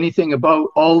to know anything about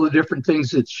all the different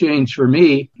things that's changed for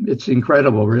me, it's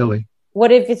incredible, really.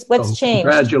 What's changed?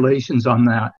 Congratulations on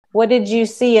that. What did you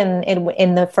see in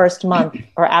the first month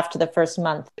or after the first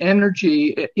month?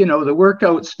 Energy, the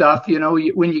workout stuff,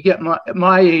 when you get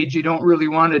my age, you don't really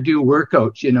want to do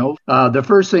workouts, The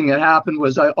first thing that happened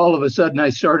was all of a sudden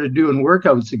I started doing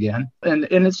workouts again. And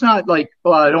it's not like,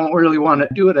 I don't really want to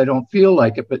do it. I don't feel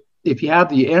like it. But if you have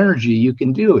the energy, you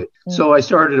can do it. Mm. So I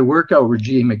started a workout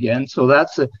regime again. So that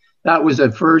was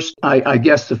at first, I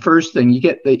guess the first thing, you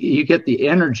get the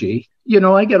energy.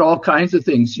 I get all kinds of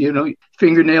things,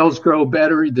 fingernails grow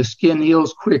better, the skin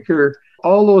heals quicker,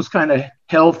 all those kind of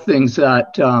health things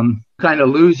that kind of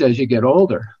lose as you get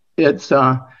older. It's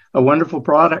a wonderful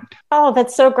product. Oh,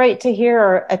 that's so great to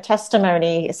hear a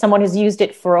testimony. Someone who's used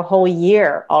it for a whole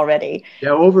year already. Yeah,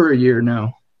 over a year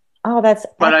now. Oh, that's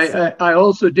excellent. But I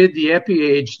also did the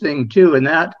EpiAge thing too, and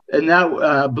that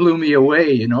blew me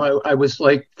away. I was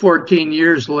like 14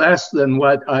 years less than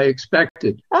what I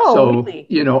expected. Oh, so, really?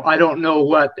 I don't know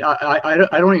what I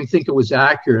don't even think it was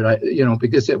accurate.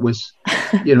 Because it was,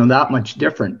 that much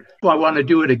different. If I want to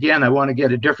do it again, I want to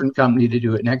get a different company to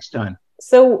do it next time.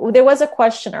 So there was a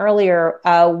question earlier.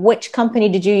 Which company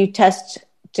did you test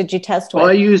with? Well,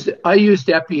 I used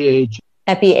EpiAge.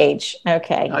 EpiAge.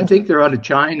 Okay. I think they're out of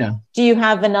China. Do you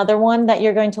have another one that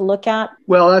you're going to look at?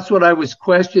 Well, that's what I was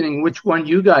questioning, which one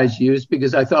you guys use,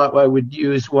 because I thought I would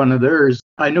use one of theirs.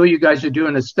 I know you guys are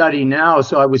doing a study now,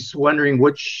 so I was wondering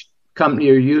which company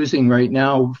you're using right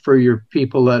now for your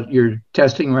people that you're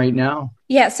testing right now.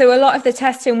 Yeah, so a lot of the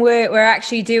testing we're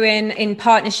actually doing in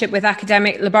partnership with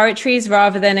academic laboratories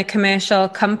rather than a commercial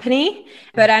company.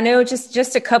 But I know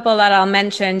just a couple that I'll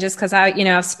mention, just because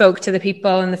I've spoke to the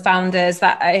people and the founders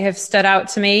that have stood out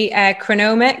to me.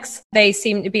 Chronomics, they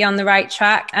seem to be on the right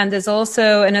track. And there's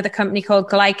also another company called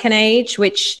GlycanAge,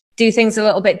 which do things a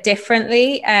little bit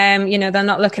differently. They're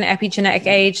not looking at epigenetic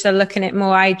age, they're looking at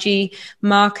more Ig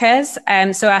markers.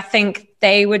 So I think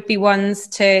they would be ones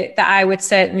that I would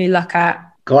certainly look at.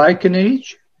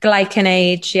 GlycanAge?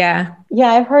 GlycanAge, yeah.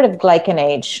 Yeah, I've heard of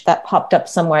GlycanAge. That popped up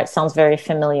somewhere. It sounds very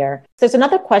familiar. There's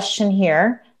another question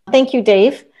here. Thank you,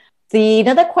 Dave.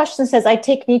 Another question says, I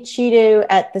take Nichido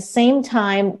at the same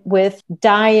time with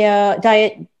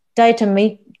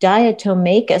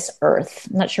Diatomacus earth.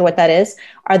 I'm not sure what that is.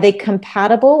 Are they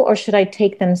compatible or should I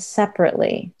take them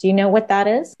separately? Do you know what that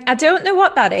is? I don't know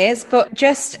what that is, but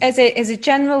just as a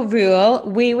general rule,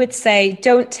 we would say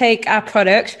don't take our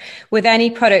product with any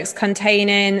products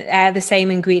containing the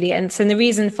same ingredients. And the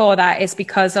reason for that is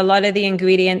because a lot of the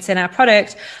ingredients in our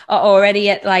product are already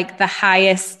at like the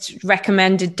highest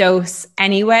recommended dose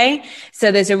anyway.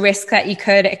 So there's a risk that you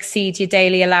could exceed your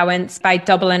daily allowance by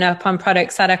doubling up on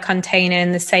products that are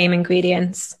containing the same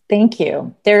ingredients. Thank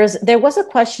you. There was a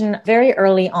question very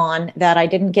early on that I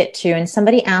didn't get to, and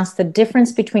somebody asked the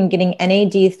difference between getting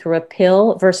NAD through a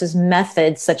pill versus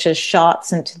methods such as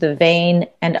shots into the vein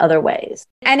and other ways.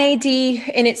 NAD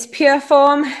in its pure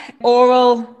form,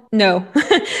 oral, no,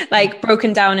 like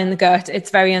broken down in the gut, it's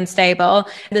very unstable.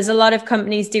 There's a lot of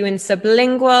companies doing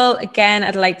sublingual. Again,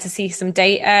 I'd like to see some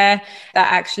data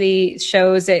that actually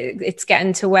shows it's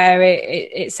getting to where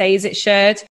it says it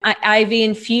should. IV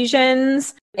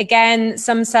infusions. Again,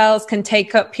 some cells can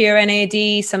take up pure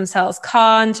NAD, some cells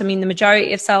can't. I mean, the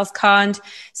majority of cells can't.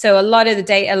 So a lot of the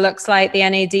data looks like the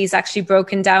NAD is actually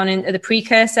broken down into the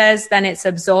precursors, then it's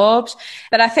absorbed.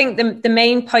 But I think the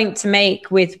main point to make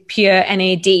with pure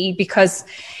NAD, because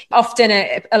often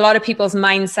a lot of people's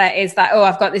mindset is that, oh,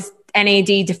 I've got this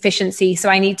NAD deficiency, so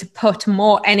I need to put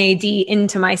more NAD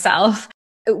into myself.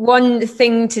 One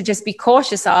thing to just be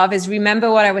cautious of is remember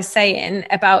what I was saying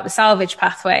about the salvage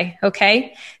pathway,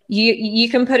 okay? You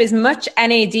can put as much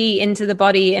NAD into the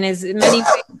body in as many ways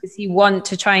as you want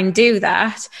to try and do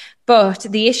that. But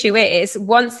the issue is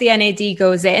once the NAD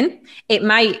goes in, it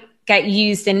might get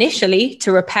used initially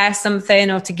to repair something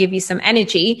or to give you some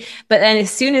energy. But then as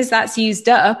soon as that's used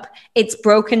up, it's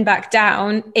broken back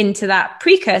down into that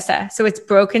precursor. So it's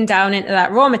broken down into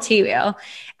that raw material.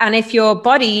 And if your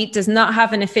body does not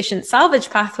have an efficient salvage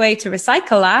pathway to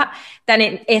recycle that, then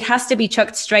it has to be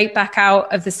chucked straight back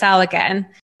out of the cell again.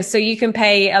 So you can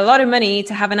pay a lot of money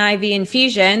to have an IV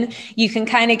infusion. You can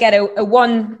kind of get a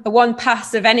one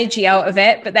pass of energy out of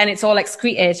it, but then it's all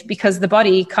excreted because the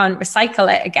body can't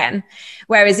recycle it again.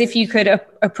 Whereas if you could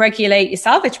upregulate your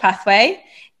salvage pathway,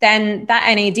 then that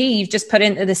NAD you've just put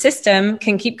into the system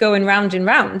can keep going round and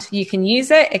round. You can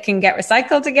use it, it can get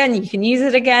recycled again, you can use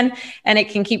it again, and it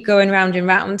can keep going round and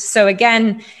round. So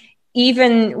again,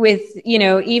 even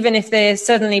if there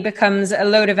suddenly becomes a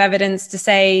load of evidence to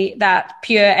say that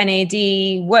pure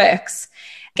NAD works,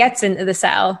 gets into the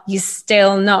cell, you're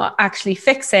still not actually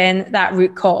fixing that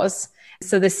root cause.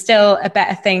 So there's still a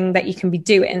better thing that you can be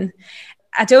doing.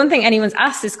 I don't think anyone's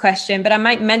asked this question, but I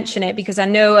might mention it because I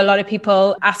know a lot of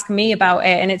people ask me about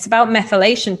it, and it's about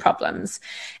methylation problems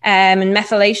and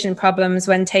methylation problems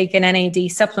when taking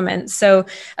NAD supplements. So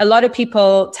a lot of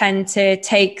people tend to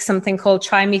take something called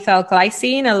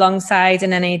trimethylglycine alongside an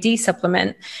NAD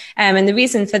supplement. And the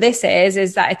reason for this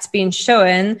is that it's been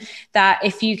shown that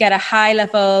if you get a high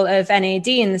level of NAD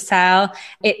in the cell,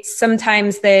 it's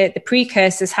sometimes the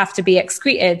precursors have to be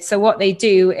excreted. So what they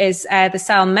do is the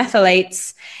cell methylates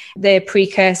the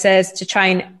precursors to try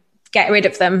and get rid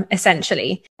of them,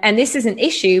 essentially. And this is an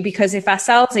issue because if our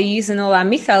cells are using all our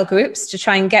methyl groups to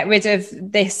try and get rid of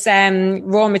this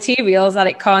raw materials that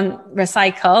it can't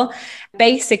recycle,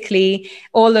 basically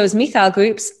all those methyl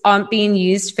groups aren't being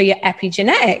used for your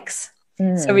epigenetics.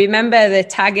 So remember the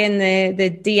tagging the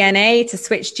DNA to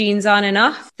switch genes on and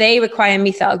off, they require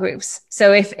methyl groups.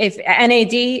 So if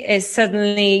NAD is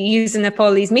suddenly using up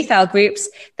all these methyl groups,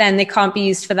 then they can't be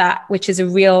used for that, which is a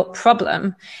real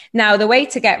problem. Now, the way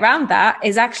to get around that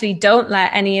is actually don't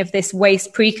let any of this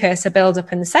waste precursor build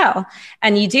up in the cell.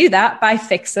 And you do that by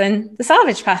fixing the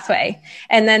salvage pathway.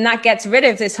 And then that gets rid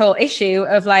of this whole issue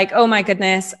of like, oh my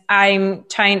goodness, I'm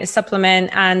trying to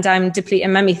supplement and I'm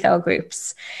depleting my methyl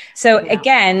groups. So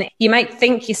again, you might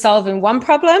think you're solving one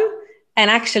problem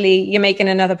and actually you're making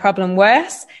another problem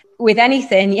worse. With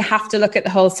anything, you have to look at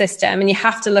the whole system and you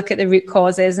have to look at the root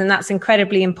causes. And that's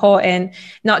incredibly important,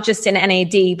 not just in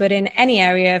NAD, but in any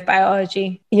area of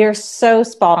biology. You're so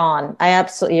spot on. I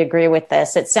absolutely agree with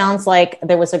this. It sounds like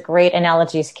there was a great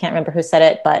analogy. I can't remember who said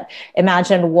it, but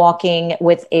imagine walking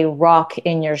with a rock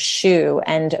in your shoe.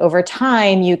 And over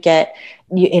time,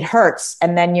 it hurts.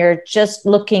 And then you're just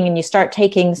looking and you start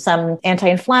taking some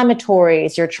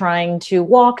anti-inflammatories. You're trying to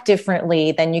walk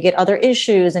differently. Then you get other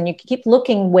issues and you keep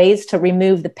looking ways to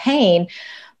remove the pain.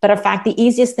 But in fact, the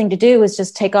easiest thing to do is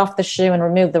just take off the shoe and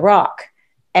remove the rock.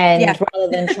 And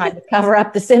rather than trying to cover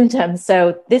up the symptoms.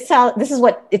 So this is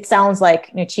what it sounds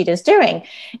like Nuchita is doing.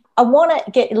 I want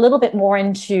to get a little bit more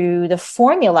into the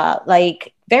formula,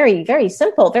 like very, very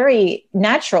simple, very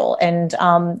natural. And I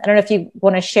don't know if you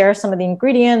want to share some of the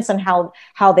ingredients and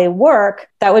how they work.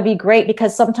 That would be great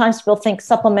because sometimes people think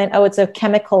supplement, oh, it's a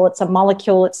chemical, it's a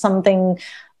molecule, it's something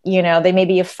they may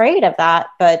be afraid of that.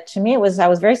 But to me, I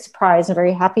was very surprised and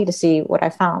very happy to see what I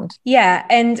found. Yeah.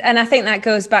 And I think that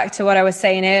goes back to what I was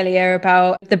saying earlier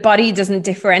about the body doesn't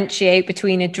differentiate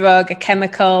between a drug, a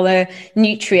chemical, a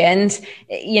nutrient.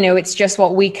 It's just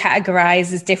what we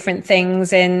categorize as different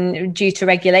things due to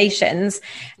regulations.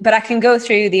 But I can go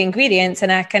through the ingredients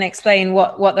and I can explain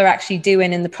what they're actually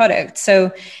doing in the product.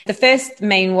 So the first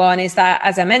main one is that,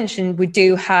 as I mentioned, we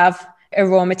do have a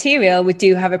raw material, we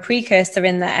do have a precursor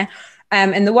in there.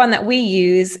 And the one that we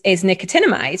use is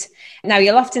nicotinamide. Now,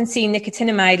 you'll often see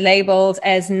nicotinamide labeled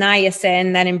as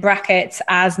niacin, then in brackets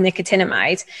as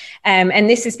nicotinamide. And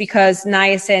this is because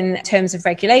niacin, in terms of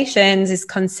regulations, is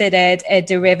considered a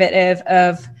derivative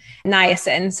of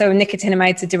niacin. So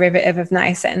nicotinamide is a derivative of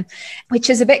niacin,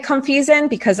 which is a bit confusing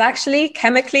because actually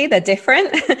chemically they're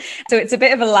different. So it's a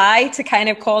bit of a lie to kind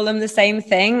of call them the same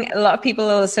thing. A lot of people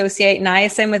will associate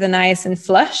niacin with a niacin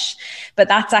flush, but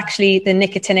that's actually the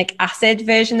nicotinic acid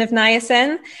version of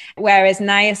niacin, whereas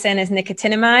niacin as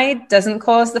nicotinamide doesn't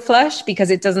cause the flush because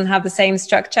it doesn't have the same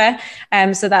structure.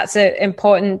 So that's an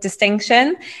important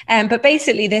distinction. But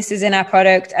basically this is in our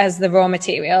product as the raw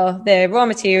material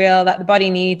that the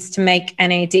body needs to make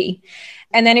NAD.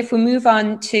 And then if we move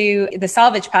on to the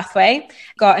salvage pathway,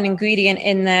 got an ingredient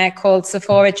in there called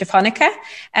Sophora japonica.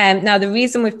 Now, the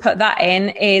reason we've put that in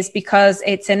is because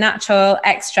it's a natural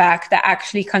extract that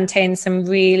actually contains some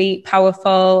really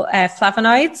powerful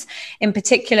flavonoids. In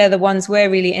particular, the ones we're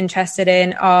really interested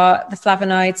in are the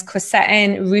flavonoids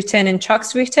quercetin, rutin, and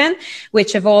choxrutin,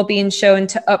 which have all been shown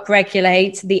to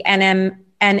upregulate the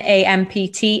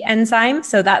NAMPT enzyme.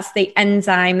 So that's the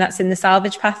enzyme that's in the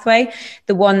salvage pathway,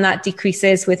 the one that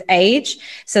decreases with age.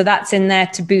 So that's in there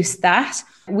to boost that.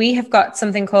 We have got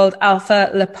something called alpha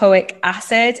lipoic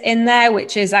acid in there,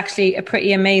 which is actually a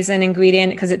pretty amazing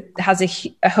ingredient because it has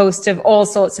a host of all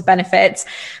sorts of benefits.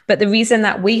 But the reason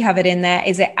that we have it in there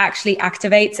is it actually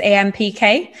activates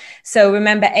AMPK. So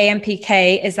remember,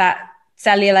 AMPK is that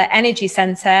cellular energy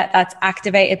center that's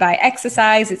activated by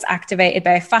exercise, it's activated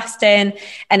by fasting,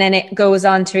 and then it goes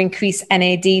on to increase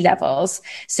NAD levels.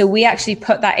 So we actually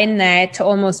put that in there to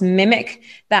almost mimic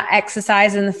that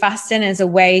exercise and the fasting as a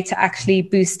way to actually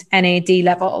boost NAD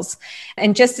levels.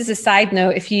 And just as a side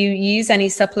note, if you use any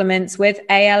supplements with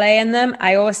ALA in them,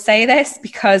 I always say this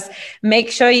because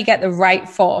make sure you get the right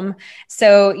form.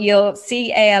 So you'll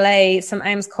see ALA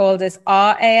sometimes called as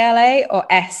RALA or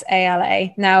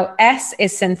SALA. Now, S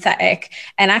is synthetic,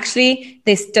 and actually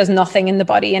this does nothing in the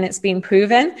body, and it's been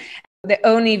proven. The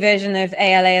only version of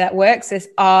ALA that works is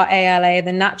RALA,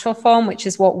 the natural form, which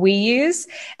is what we use.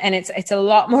 And it's a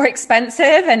lot more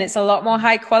expensive and it's a lot more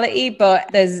high quality,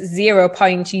 but there's 0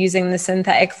 point using the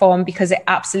synthetic form because it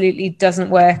absolutely doesn't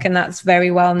work. And that's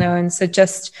very well known. So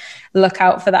just look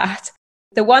out for that.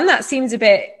 The one that seems a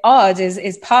bit odd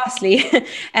is parsley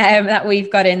that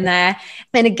we've got in there.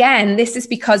 And again, this is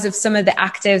because of some of the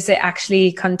actives it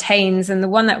actually contains. And the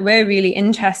one that we're really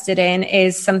interested in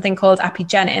is something called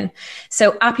apigenin.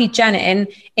 So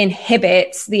apigenin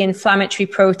inhibits the inflammatory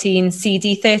protein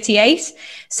CD38.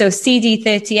 So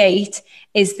CD38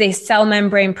 is this cell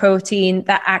membrane protein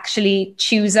that actually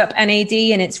chews up NAD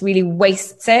and it really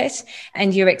wastes it.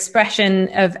 And your expression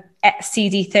of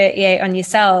CD38 on your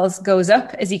cells goes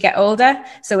up as you get older.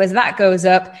 So as that goes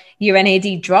up, your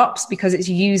NAD drops because it's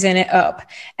using it up.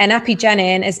 And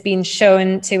apigenin has been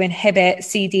shown to inhibit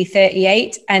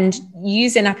CD38, and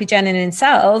using apigenin in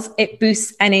cells, it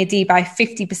boosts NAD by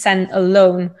 50%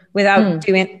 alone without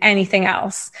doing anything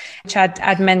else, which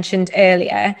I'd mentioned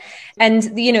earlier. And,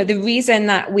 the reason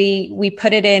that we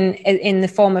put it in the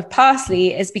form of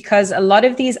parsley is because a lot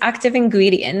of these active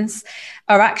ingredients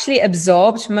are actually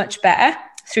absorbed much better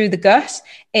through the gut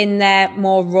in their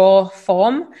more raw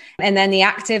form. And then the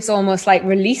active's almost like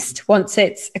released once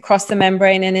it's across the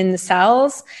membrane and in the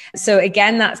cells. So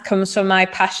again, that comes from my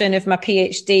passion of my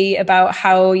PhD about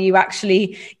how you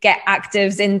actually get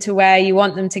actives into where you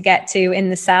want them to get to in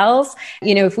the cells.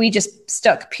 If we just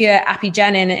stuck pure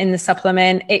apigenin in the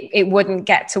supplement, it wouldn't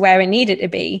get to where it needed to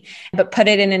be, but put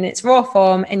it in its raw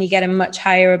form and you get a much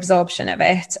higher absorption of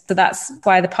it. So that's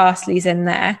why the parsley's in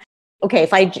there. Okay,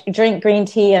 if I drink green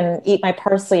tea and eat my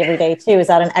parsley every day too, is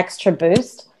that an extra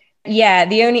boost? Yeah,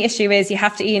 the only issue is you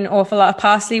have to eat an awful lot of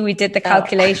parsley. We did the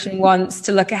calculation once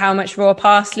to look at how much raw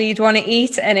parsley you'd want to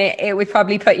eat, and it would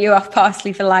probably put you off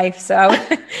parsley for life. So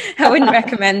I wouldn't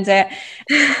recommend it.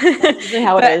 This is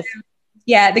how it is.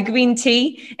 Yeah, the green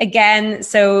tea again.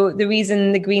 So the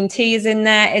reason the green tea is in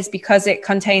there is because it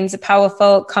contains a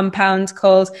powerful compound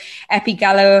called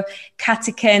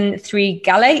epigallocatechin 3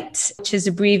 gallate, which is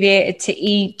abbreviated to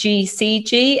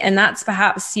EGCG. And that's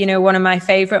perhaps, one of my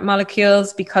favorite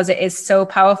molecules because it is so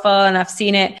powerful. And I've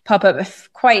seen it pop up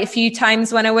quite a few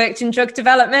times when I worked in drug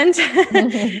development.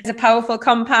 It's a powerful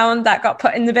compound that got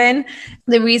put in the bin.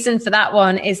 The reason for that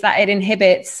one is that it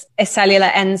inhibits a cellular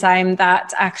enzyme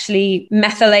that actually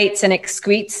methylates and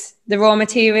excretes the raw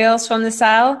materials from the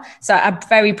cell. So I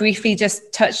very briefly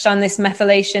just touched on this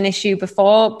methylation issue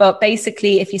before, but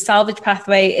basically if your salvage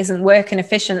pathway isn't working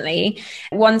efficiently,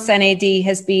 once NAD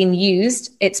has been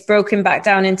used, it's broken back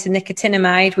down into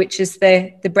nicotinamide, which is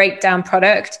the breakdown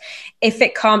product. If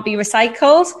it can't be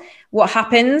recycled, what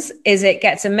happens is it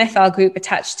gets a methyl group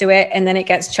attached to it, and then it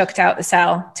gets chucked out the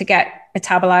cell to get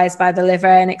metabolized by the liver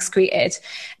and excreted.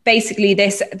 Basically,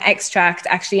 this extract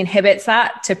actually inhibits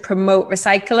that to promote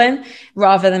recycling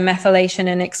rather than methylation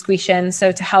and excretion.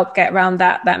 So to help get around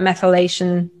that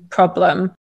methylation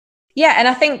problem. Yeah, and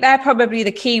I think they're probably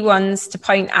the key ones to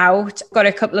point out. Got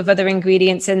a couple of other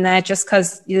ingredients in there just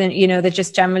because, they're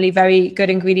just generally very good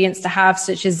ingredients to have,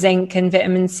 such as zinc and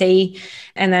vitamin C.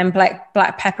 And then black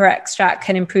pepper extract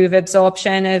can improve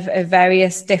absorption of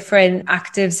various different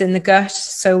actives in the gut.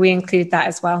 So we include that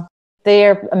as well.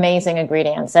 They're amazing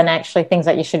ingredients and actually things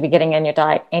that you should be getting in your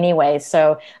diet anyway.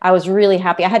 So I was really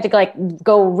happy. I had to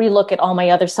go relook at all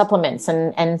my other supplements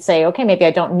and say, okay, maybe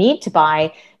I don't need to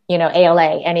buy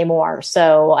ALA anymore.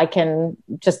 So I can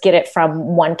just get it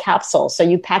from one capsule. So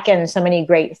you pack in so many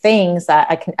great things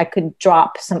that I could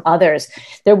drop some others.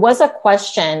 There was a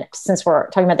question, since we're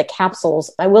talking about the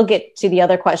capsules, I will get to the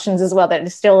other questions as well that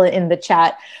is still in the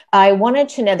chat. I wanted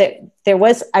to know that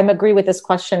I agree with this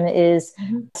question, is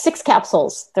 6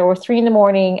 capsules. There were 3 in the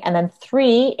morning and then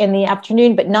 3 in the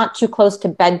afternoon, but not too close to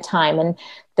bedtime. And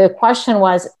the question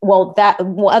was,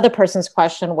 other person's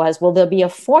question was, will there be a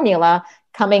formula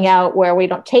coming out where we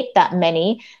don't take that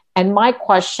many? And my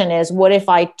question is, what if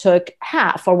I took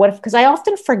half, or because I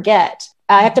often forget,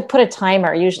 I have to put a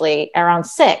timer usually around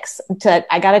 6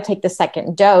 I got to take the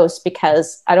second dose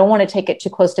because I don't want to take it too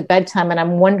close to bedtime. And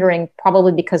I'm wondering,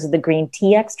 probably because of the green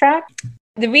tea extract.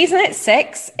 The reason it's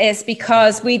 6 is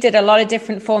because we did a lot of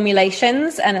different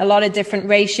formulations and a lot of different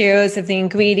ratios of the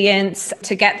ingredients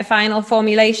to get the final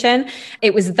formulation.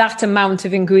 It was that amount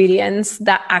of ingredients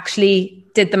that actually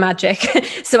did the magic.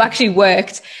 So actually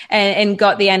worked and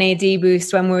got the NAD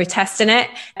boost when we were testing it.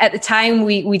 At the time,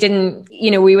 we didn't,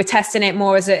 we were testing it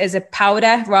more as a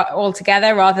powder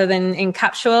altogether rather than in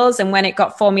capsules. And when it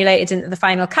got formulated into the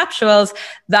final capsules,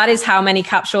 that is how many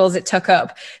capsules it took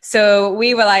up. So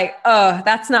we were like, oh,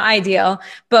 that's not ideal.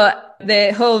 But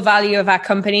the whole value of our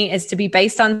company is to be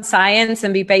based on science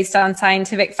and be based on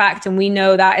scientific fact. And we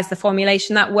know that is the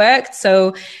formulation that worked.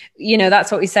 So,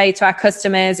 that's what we say to our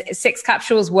customers. 6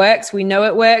 capsules works. We know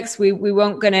it works. We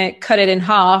weren't going to cut it in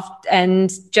half.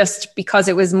 And just because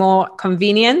it was more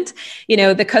convenient,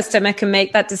 the customer can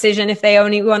make that decision if they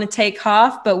only want to take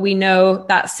half, but we know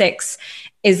that 6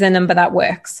 is the number that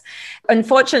works.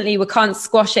 Unfortunately, we can't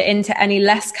squash it into any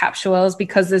less capsules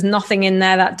because there's nothing in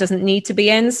there that doesn't need to be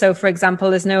in. So for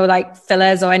example, there's no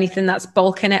fillers or anything that's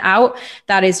bulking it out.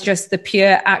 That is just the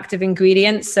pure active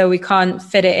ingredients. So we can't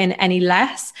fit it in any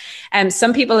less.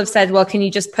 Some people have said, well, can you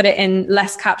just put it in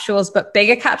less capsules, but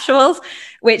bigger capsules,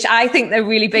 which I think they're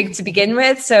really big to begin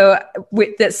with. So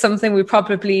that's something we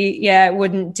probably,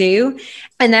 wouldn't do.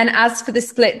 And then as for the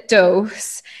split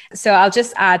dose, so I'll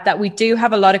just add that we do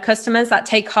have a lot of customers that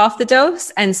take half the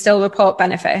dose and still report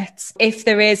benefits. If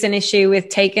there is an issue with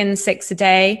taking 6 a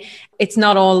day, it's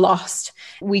not all lost.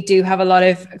 We do have a lot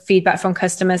of feedback from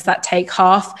customers that take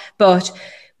half, but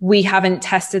we haven't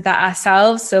tested that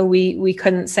ourselves. So we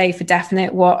couldn't say for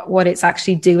definite what it's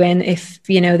actually doing, if,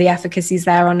 the efficacy is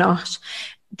there or not.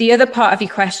 The other part of your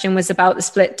question was about the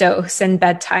split dose and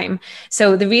bedtime.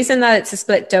 So the reason that it's a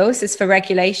split dose is for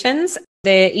regulations.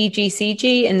 The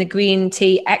EGCG and the green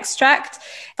tea extract,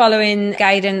 following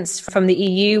guidance from the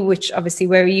EU, which obviously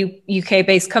we're a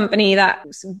UK-based company that,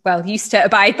 used to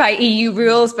abide by EU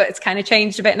rules, but it's kind of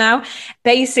changed a bit now.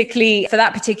 Basically, for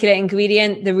that particular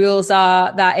ingredient, the rules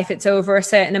are that if it's over a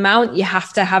certain amount, you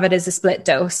have to have it as a split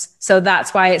dose. So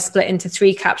that's why it's split into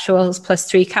 3 capsules plus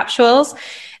 3 capsules.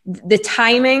 The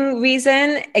timing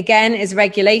reason, again, is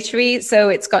regulatory. So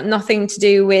it's got nothing to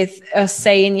do with us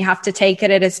saying you have to take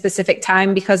it at a specific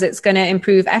time because it's going to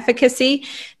improve efficacy.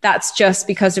 that's just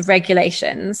because of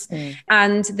regulations.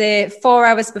 And the 4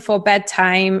 hours before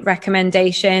bedtime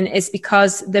recommendation is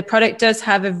because the product does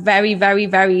have a very, very,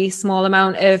 very small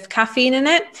amount of caffeine in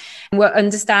it. We'll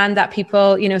understand that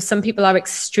people, some people are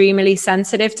extremely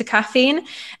sensitive to caffeine.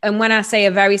 And when I say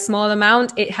a very small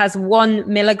amount, it has 1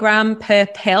 milligram per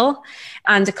pill.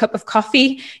 And a cup of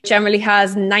coffee generally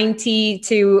has 90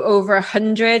 to over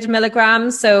 100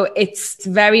 milligrams. So it's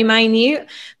very minute,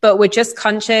 but we're just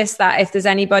conscious that if there's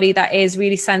anybody that is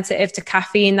really sensitive to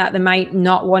caffeine, that they might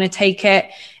not want to take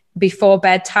it before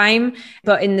bedtime.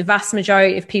 But in the vast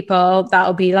majority of people,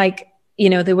 that'll be like,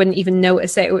 they wouldn't even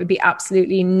notice it. It would be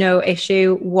absolutely no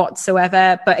issue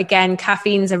whatsoever. But again,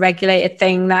 caffeine's a regulated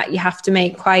thing that you have to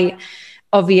make quite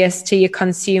obvious to your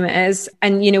consumers.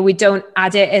 And, we don't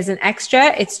add it as an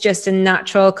extra. It's just a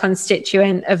natural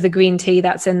constituent of the green tea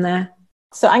that's in there.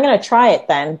 So I'm going to try it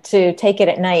then to take it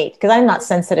at night because I'm not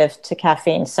sensitive to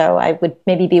caffeine. So I would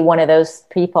maybe be one of those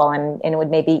people and it would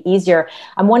maybe be easier.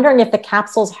 I'm wondering if the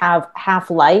capsules have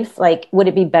half-life, like would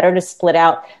it be better to split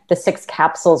out the 6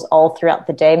 capsules all throughout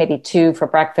the day? Maybe 2 for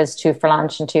breakfast, 2 for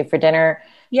lunch and 2 for dinner.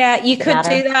 Yeah, you could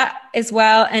do that as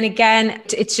well. And again,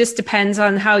 it just depends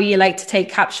on how you like to take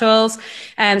capsules.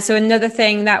 So another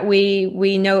thing that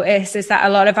we notice is that a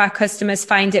lot of our customers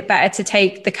find it better to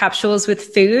take the capsules with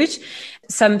food.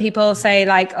 Some people say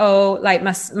like, oh, like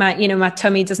my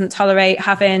tummy doesn't tolerate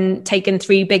having taken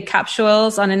 3 big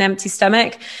capsules on an empty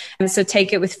stomach. And so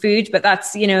take it with food, but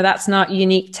that's not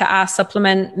unique to our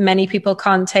supplement. Many people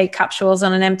can't take capsules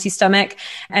on an empty stomach.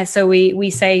 And so we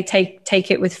say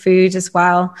take it with food as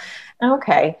well.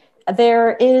 Okay.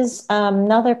 There is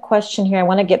another question here I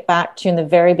want to get back to in the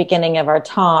very beginning of our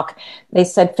talk. They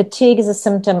said fatigue is a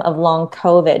symptom of long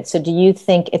COVID. So do you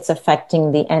think it's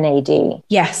affecting the NAD?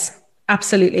 Yes.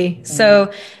 Absolutely.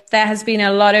 So there has been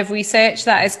a lot of research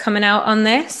that is coming out on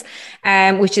this,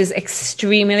 which is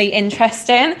extremely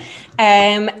interesting.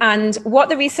 And what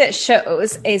the research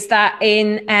shows is that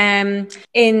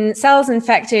in cells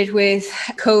infected with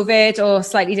COVID or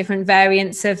slightly different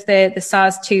variants of the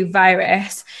SARS-2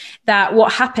 virus, that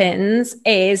what happens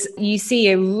is you see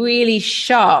a really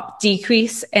sharp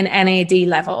decrease in NAD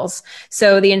levels.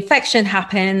 So the infection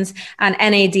happens and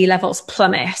NAD levels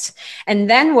plummet. And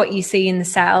then what you see in the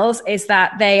cells is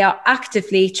that they are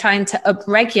actively trying to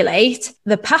upregulate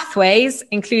the pathways,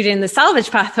 including the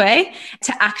salvage pathway,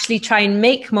 to actually try and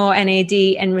make more NAD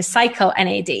and recycle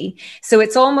NAD. So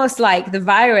it's almost like the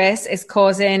virus is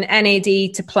causing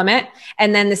NAD to plummet.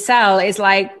 And then the cell is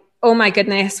like, oh my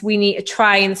goodness, we need to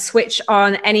try and switch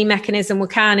on any mechanism we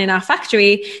can in our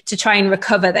factory to try and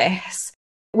recover this,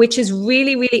 which is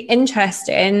really, really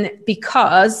interesting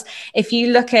because if you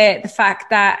look at the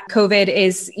fact that COVID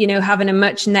is, having a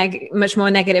much more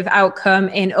negative outcome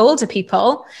in older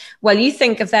people, well, you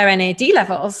think of their NAD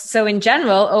levels. So in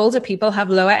general, older people have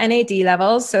lower NAD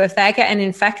levels. So if they're getting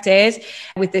infected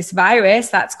with this virus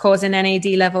that's causing NAD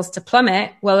levels to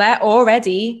plummet, well, they're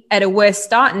already at a worse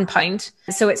starting point.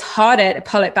 So it's harder to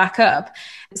pull it back up.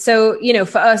 So,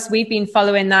 for us, we've been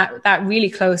following that really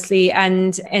closely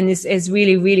and is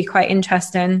really, really quite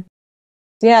interesting.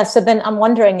 Yeah. So then I'm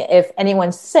wondering if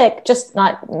anyone's sick, just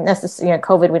not necessarily,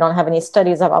 COVID, we don't have any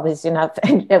studies of obviously enough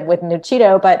with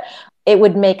Nuchido, but it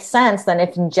would make sense then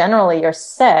if in general you're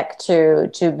sick to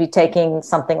be taking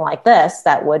something like this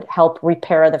that would help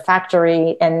repair the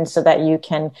factory and so that you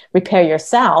can repair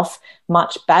yourself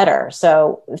much better.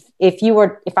 So if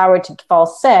I were to fall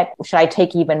sick, should I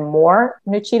take even more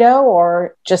Nuchido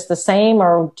or just the same,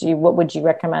 or what would you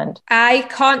recommend? I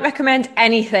can't recommend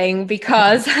anything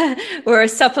because we're a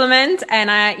supplement,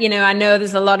 and I know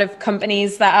there's a lot of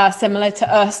companies that are similar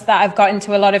to us that have got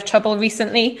into a lot of trouble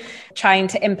recently trying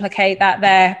to implicate that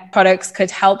their products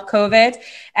could help COVID.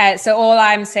 So all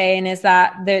I'm saying is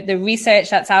that the research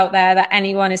that's out there that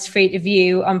anyone is free to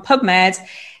view on PubMed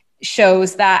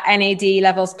shows that NAD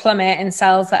levels plummet in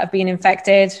cells that have been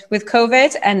infected with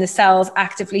COVID, and the cells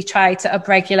actively try to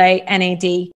upregulate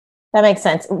NAD. That makes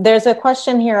sense. There's a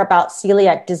question here about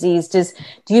celiac disease. Do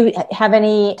you have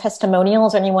any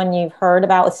testimonials or anyone you've heard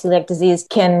about with celiac disease?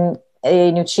 Can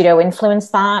a Nuchido influence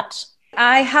that?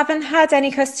 I haven't had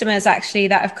any customers actually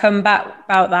that have come back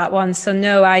about that one. So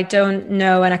no, I don't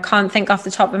know. And I can't think off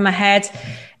the top of my head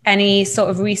any sort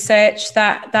of research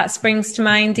that springs to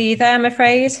mind either, I'm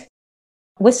afraid.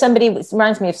 With somebody, it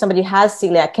reminds me, if somebody has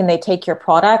celiac, can they take your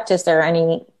product? Is there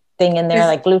anything in there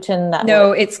like gluten?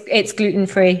 No, it's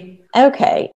gluten-free.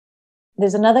 Okay.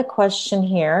 There's another question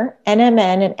here.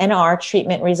 NMN and NR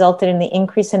treatment resulted in the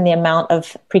increase in the amount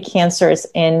of precancers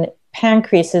in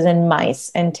pancreases in mice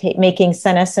and making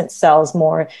senescent cells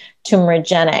more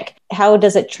tumorigenic. How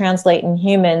does it translate in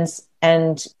humans?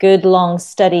 and good long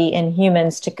study in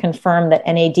humans to confirm that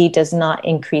NAD does not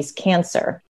increase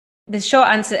cancer? The short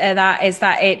answer to that is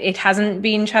that it hasn't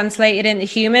been translated into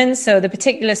humans. So the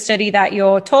particular study that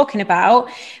you're talking about,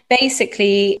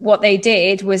 basically what they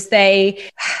did was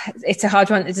it's a hard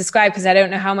one to describe because I don't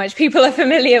know how much people are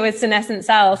familiar with senescent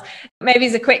cells. Maybe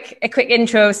it's a quick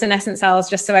intro of senescent cells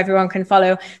just so everyone can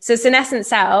follow. So senescent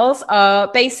cells are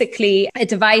basically a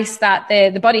device that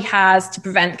the body has to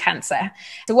prevent cancer.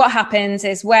 So what happens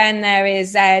is when there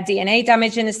is DNA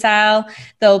damage in a cell,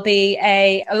 there'll be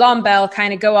a alarm bell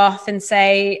kind of go off and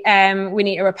say, we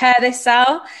need to repair this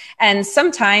cell. And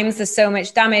sometimes there's so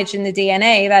much damage in the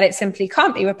DNA that it simply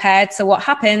can't be repaired. So what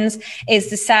happens is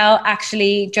the cell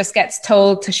actually just gets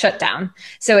told to shut down.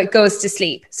 So it goes to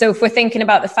sleep. So if we're thinking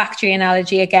about the factory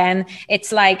analogy again,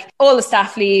 it's like all the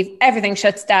staff leave, everything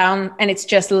shuts down, and it's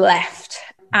just left.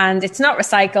 And it's not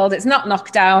recycled, it's not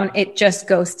knocked down, it just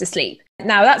goes to sleep.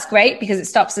 Now, that's great because it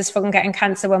stops us from getting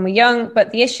cancer when we're young.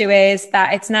 But the issue is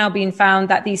that it's now been found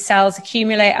that these cells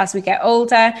accumulate as we get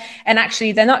older. And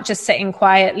actually, they're not just sitting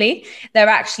quietly. They're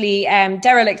actually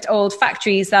derelict old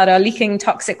factories that are leaking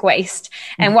toxic waste.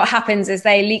 And what happens is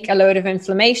they leak a load of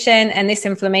inflammation. And this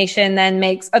inflammation then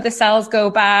makes other cells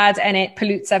go bad and it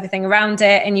pollutes everything around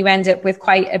it. And you end up with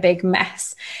quite a big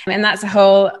mess. And that's a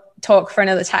whole talk for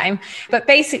another time. But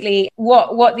basically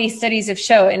what these studies have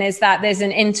shown is that there's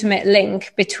an intimate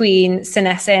link between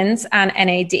senescence and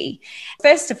NAD.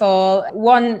 First of all,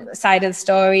 one side of the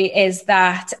story is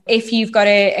that if you've got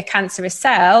a cancerous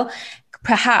cell,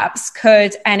 perhaps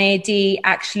could NAD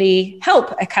actually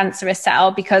help a cancerous cell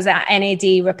because that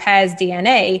NAD repairs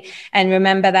DNA. And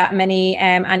remember that many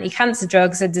anti-cancer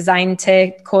drugs are designed to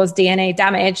cause DNA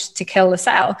damage to kill the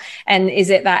cell. And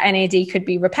is it that NAD could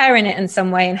be repairing it in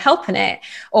some way and helping it?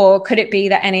 Or could it be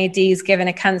that NAD is giving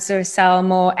a cancerous cell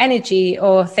more energy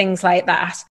or things like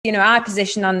that? You know, our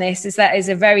position on this is that is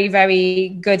a very, very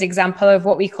good example of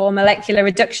what we call molecular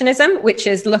reductionism, which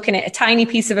is looking at a tiny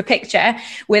piece of a picture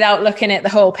without looking at the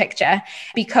whole picture,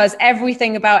 because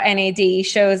everything about NAD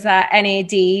shows that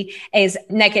NAD is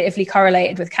negatively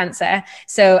correlated with cancer.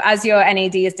 So as your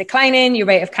NAD is declining, your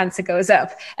rate of cancer goes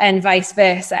up and vice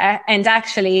versa. And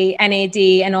actually NAD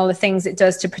and all the things it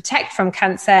does to protect from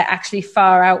cancer actually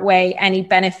far outweigh any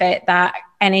benefit that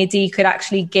NAD could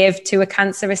actually give to a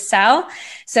cancerous cell.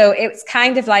 So it's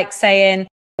kind of like saying,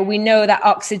 we know that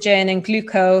oxygen and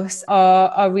glucose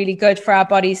are really good for our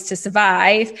bodies to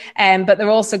survive, but they're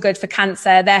also good for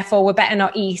cancer. Therefore, we better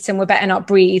not eat and we better not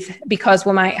breathe because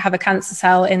we might have a cancer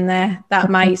cell in there that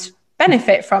might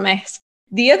benefit from it.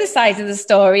 The other side of the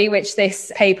story, which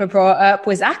this paper brought up,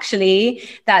 was actually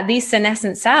that these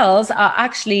senescent cells are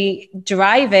actually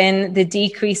driving the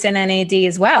decrease in NAD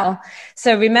as well.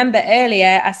 So remember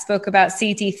earlier, I spoke about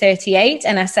CD38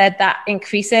 and I said that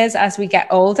increases as we get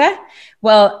older.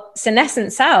 Well,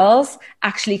 senescent cells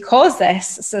actually cause this.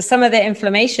 So some of the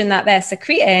inflammation that they're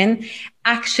secreting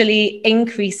actually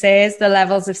increases the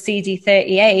levels of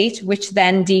CD38, which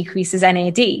then decreases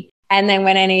NAD. And then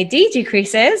when NAD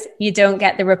decreases, you don't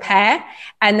get the repair.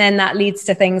 And then that leads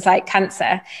to things like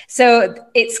cancer. So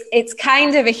it's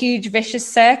kind of a huge vicious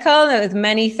circle with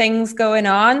many things going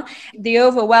on. The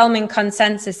overwhelming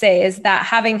consensus is that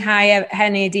having higher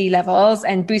NAD levels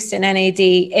and boosting NAD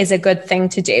is a good thing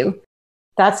to do.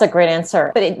 That's a great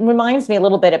answer. But it reminds me a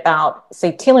little bit about,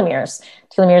 say, telomeres.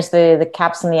 Telomeres, the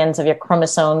caps and the ends of your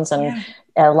chromosomes, and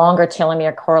a longer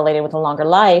telomere correlated with a longer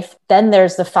life. Then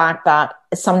there's the fact that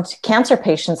some cancer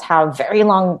patients have very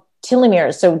long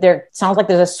telomeres. So there sounds like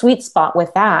there's a sweet spot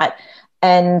with that.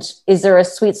 And is there a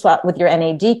sweet spot with your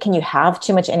NAD? Can you have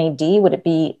too much NAD? Would it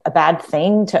be a bad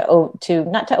thing to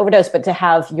not to overdose, but to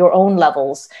have your own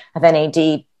levels of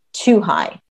NAD too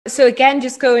high? So again,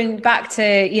 just going back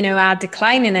to, you know, our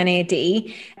decline in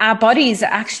NAD, our bodies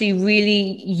are actually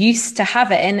really used to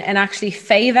having and actually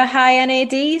favor high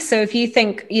NAD. So if you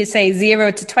think, you say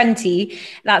 0 to 20,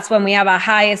 that's when we have our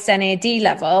highest NAD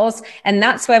levels. And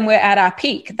that's when we're at our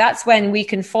peak. That's when we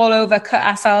can fall over, cut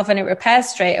ourselves and it repairs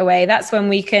straight away. That's when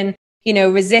we can, you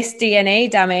know, resist DNA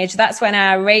damage. That's when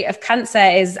our rate of cancer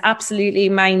is absolutely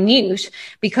minute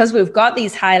because we've got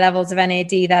these high levels of NAD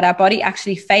that our body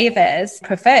actually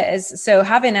prefers. So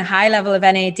having a high level of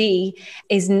NAD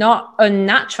is not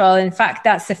unnatural. In fact,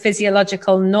 that's the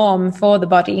physiological norm for the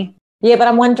body. Yeah, but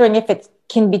I'm wondering if it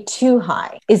can be too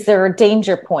high. Is there a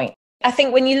danger point? I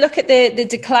think when you look at the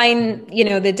decline, you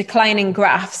know, the declining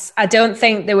graphs, I don't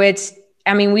think they would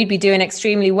I mean, we'd be doing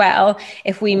extremely well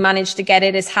if we managed to get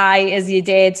it as high as you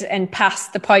did and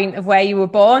past the point of where you were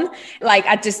born. Like,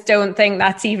 I just don't think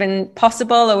that's even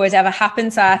possible or would ever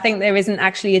happen. So I think there isn't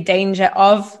actually a danger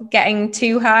of getting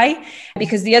too high,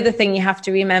 because the other thing you have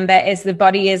to remember is the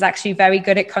body is actually very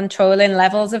good at controlling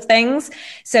levels of things.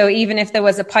 So even if there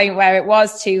was a point where it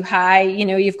was too high, you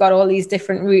know, you've got all these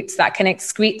different routes that can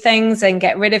excrete things and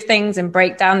get rid of things and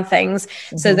break down things.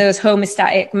 Mm-hmm. So those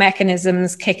homeostatic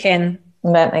mechanisms kick in.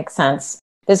 That makes sense.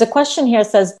 There's a question here that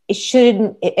says,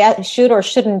 should or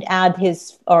shouldn't add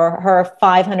his or her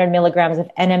 500 milligrams of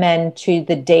NMN to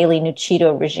the daily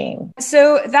Nuchido regime?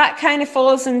 So that kind of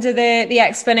falls under the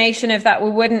explanation of that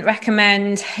we wouldn't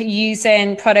recommend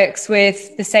using products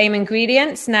with the same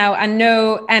ingredients. Now, I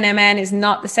know NMN is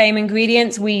not the same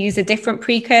ingredients. We use a different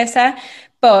precursor,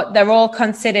 but they're all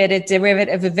considered a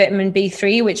derivative of vitamin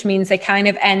B3, which means they kind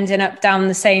of ending up down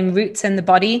the same routes in the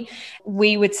body.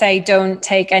 We would say don't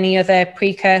take any other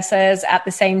precursors at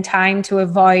the same time to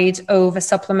avoid over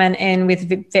supplementing with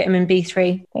vitamin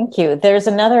B3. Thank you. There's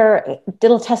another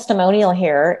little testimonial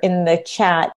here in the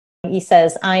chat. He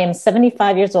says, I am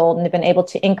 75 years old and have been able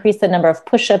to increase the number of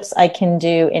push-ups I can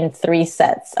do in 3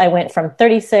 sets. I went from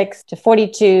 36 to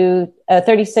 42,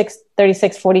 36,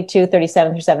 42,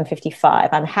 37, 37, 55.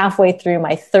 I'm halfway through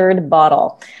my 3rd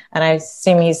bottle, and I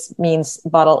assume he means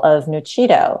bottle of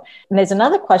Nuchido. And there's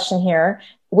another question here.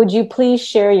 Would you please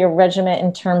share your regimen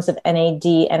in terms of NAD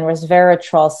and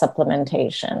resveratrol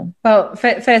supplementation? Well,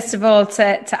 first of all,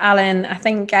 to Alan, I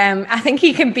think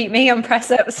he can beat me on press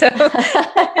up. So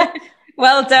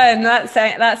well done.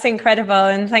 That's incredible,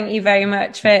 and thank you very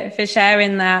much for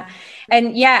sharing that.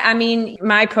 And yeah, I mean,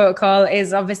 my protocol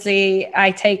is obviously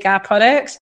I take our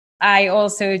product. I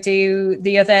also do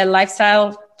the other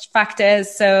lifestyle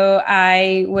factors. So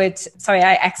I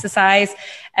exercise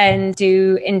and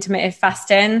do intermittent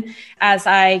fasting. As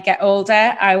I get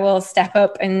older, I will step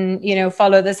up and, you know,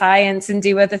 follow the science and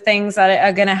do other things that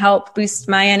are going to help boost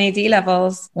my NAD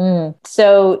levels.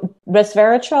 So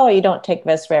resveratrol, you don't take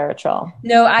resveratrol?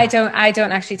 No, I don't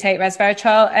actually take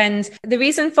resveratrol. And the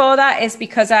reason for that is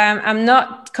because I'm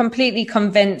not completely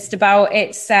convinced about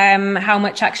its how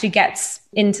much actually gets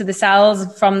into the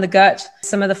cells from the gut,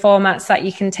 some of the formats that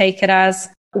you can take it as.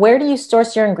 Where do you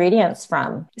source your ingredients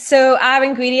from? So our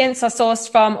ingredients are sourced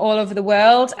from all over the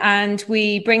world, and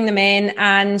we bring them in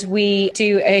and we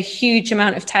do a huge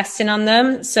amount of testing on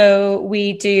them. So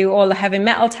we do all the heavy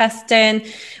metal testing.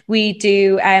 We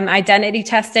do identity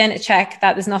testing to check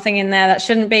that there's nothing in there that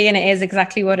shouldn't be, and it is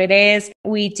exactly what it is.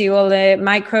 We do all the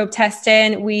microbe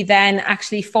testing. We then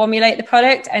actually formulate the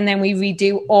product, and then we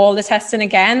redo all the testing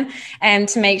again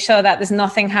to make sure that there's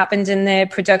nothing happened in the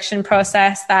production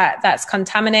process that's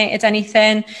contaminated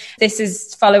anything. This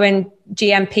is following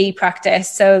GMP practice,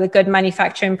 so the good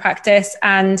manufacturing practice,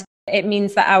 and it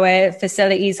means that our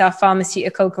facilities are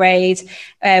pharmaceutical grade.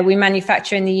 We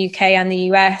manufacture in the UK and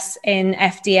the US in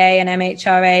FDA and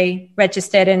MHRA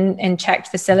registered and checked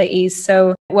facilities.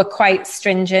 So we're quite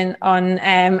stringent on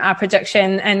our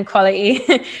production and quality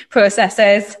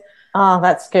processes. Oh,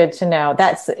 that's good to know.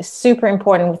 That's super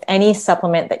important with any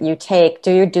supplement that you take.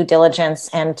 Do your due diligence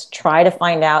and try to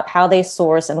find out how they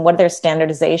source and what their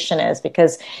standardization is.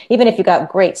 Because even if you got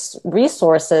great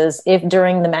resources, if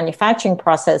during the manufacturing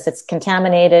process it's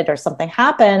contaminated or something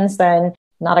happens, then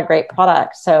not a great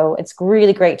product. So it's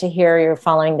really great to hear you're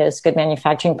following those good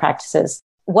manufacturing practices.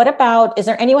 What about, is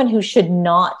there anyone who should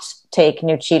not take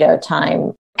Nuchido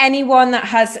time? Anyone that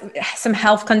has some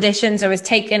health conditions or is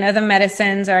taking other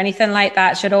medicines or anything like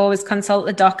that should always consult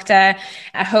the doctor.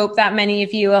 I hope that many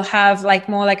of you will have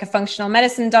more like a functional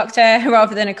medicine doctor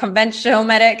rather than a conventional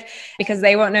medic, because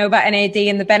they won't know about NAD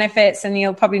and the benefits, and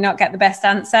you'll probably not get the best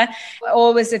answer.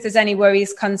 Always, if there's any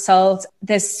worries, consult.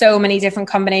 There's so many different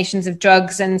combinations of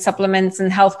drugs and supplements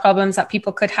and health problems that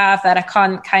people could have that I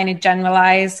can't kind of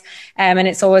generalize. And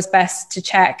it's always best to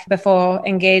check before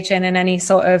engaging in any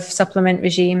sort of supplement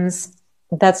regime.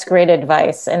 That's great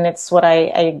advice. And it's what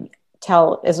I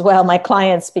tell as well my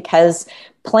clients, because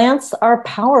plants are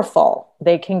powerful.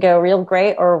 They can go real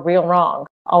great or real wrong.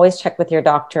 Always check with your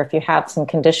doctor if you have some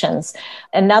conditions.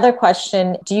 Another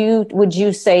question, would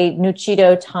you say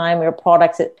Nuchido time, your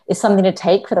products, is something to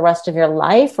take for the rest of your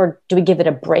life, or do we give it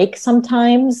a break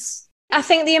sometimes? I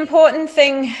think the important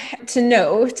thing to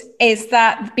note is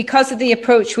that because of the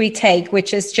approach we take,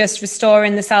 which is just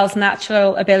restoring the cell's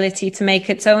natural ability to make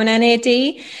its own NAD,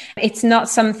 it's not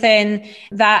something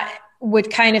that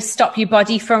would kind of stop your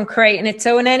body from creating its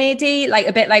own NAD, like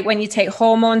a bit like when you take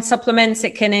hormone supplements,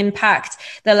 it can impact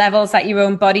the levels that your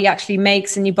own body actually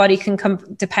makes, and your body can come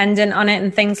dependent on it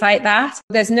and things like that.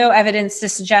 There's no evidence to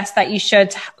suggest that you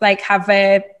should like have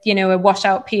a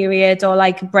washout period or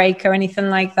like a break or anything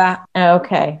like that.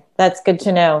 Okay, that's good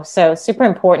to know. So super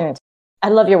important. I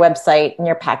love your website, and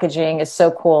your packaging is so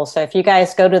cool. So if you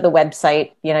guys go to the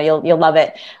website, you'll love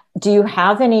it. Do you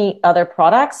have any other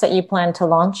products that you plan to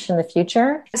launch in the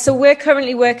future? So we're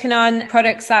currently working on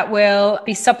products that will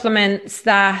be supplements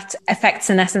that affect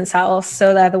senescent cells.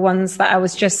 So they're the ones that I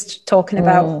was just talking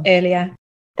about earlier.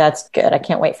 That's good. I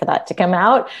can't wait for that to come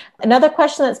out. Another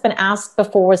question that's been asked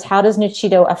before was, how does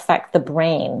Nuchido affect the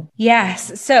brain?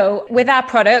 Yes. So with our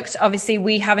product, obviously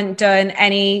we haven't done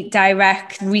any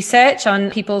direct research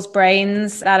on people's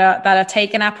brains that are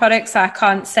taking our product. So I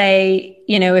can't say,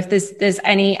 if there's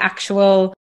any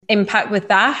actual impact with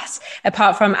that,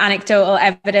 apart from anecdotal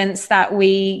evidence that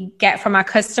we get from our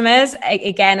customers.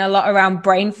 Again, a lot around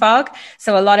brain fog.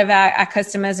 So a lot of our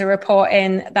customers are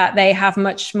reporting that they have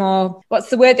much more,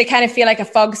 they kind of feel like a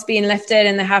fog's being lifted,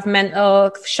 and they have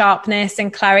mental sharpness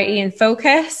and clarity and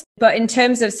focus. But in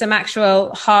terms of some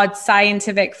actual hard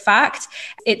scientific fact,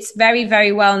 it's very,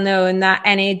 very well known that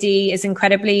NAD is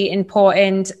incredibly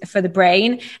important for the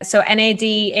brain. So NAD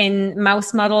in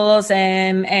mouse models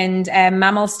and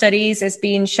mammal studies has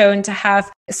been shown to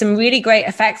have some really great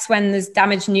effects when there's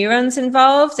damaged neurons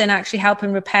involved, and actually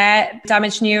helping repair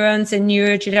damaged neurons in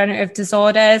neurodegenerative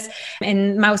disorders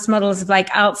in mouse models of like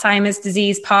Alzheimer's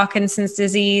disease, Parkinson's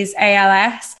disease,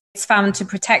 ALS. It's found to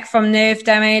protect from nerve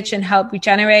damage and help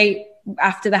regenerate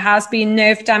after there has been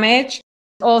nerve damage.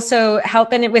 Also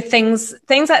helping it with things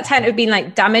that tend to have been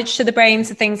like damage to the brain.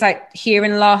 So things like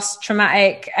hearing loss,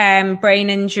 traumatic brain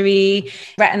injury,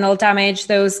 retinal damage,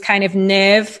 those kind of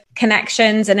nerve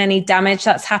connections and any damage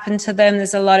that's happened to them.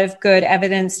 There's a lot of good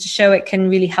evidence to show it can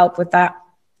really help with that.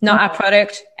 Not our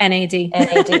product, NAD.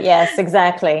 NAD, yes,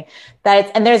 exactly.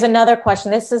 And there's another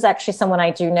question. This is actually someone I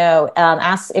do know.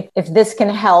 Asks if this can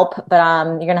help, but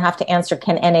you're going to have to answer,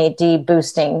 can NAD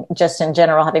boosting, just in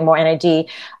general, having more NAD,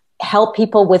 help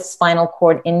people with spinal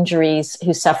cord injuries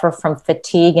who suffer from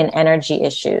fatigue and energy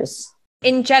issues?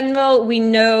 In general, we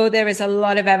know there is a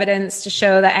lot of evidence to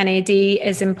show that NAD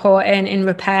is important in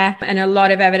repair, and a lot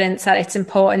of evidence that it's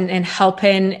important in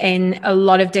helping in a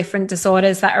lot of different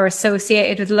disorders that are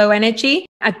associated with low energy.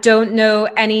 I don't know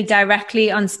any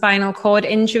directly on spinal cord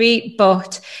injury,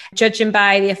 but judging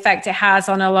by the effect it has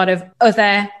on a lot of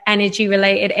other energy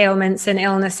related ailments and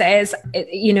illnesses,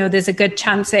 there's a good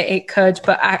chance it could,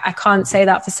 but I can't say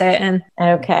that for certain.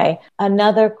 Okay.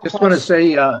 Another question. Just want to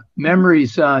say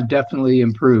memory's definitely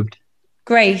improved.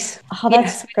 Great. Oh,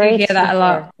 that's great. I hear that a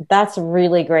lot. That's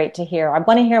really great to hear. I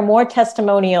want to hear more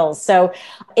testimonials. So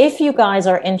if you guys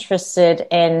are interested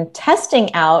in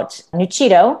testing out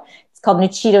Nuchido, it's called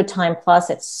Nuchido Time Plus.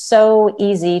 It's so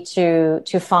easy to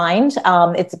find.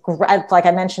 It's like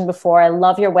I mentioned before, I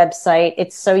love your website.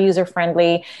 It's so user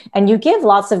friendly, and you give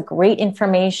lots of great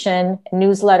information,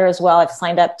 newsletter as well. I've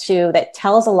signed up to that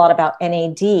tells a lot about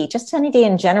NAD, just NAD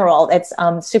in general. It's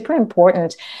super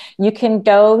important. You can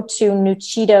go to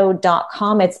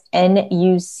Nuchido.com. It's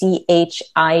Nuchido.com.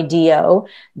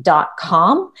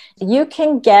 You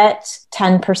can get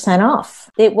 10% off.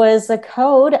 It was a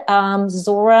code,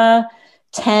 Zora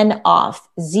 10 off,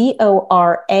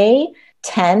 ZORA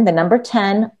 10, the number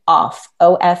 10 off,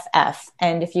 OFF.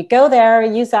 And if you go there,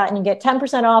 use that and you get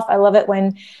 10% off. I love it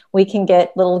when we can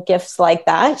get little gifts like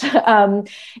that.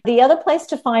 The other place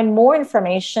to find more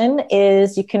information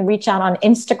is you can reach out on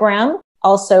Instagram,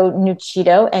 also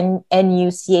Nuchido, and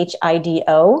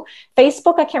NUCHIDO.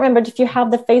 Facebook, I can't remember if you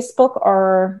have the Facebook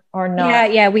or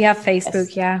not. Yeah, we have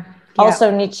Facebook, yes.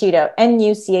 Also Nuchido,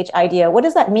 NUCHIDO. What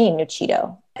does that mean,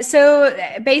 Nuchido? So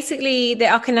basically, the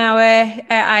Okinawa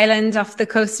island off the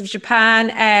coast of Japan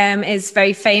is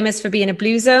very famous for being a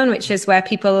blue zone, which is where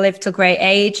people live till great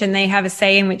age. And they have a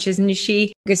saying, which is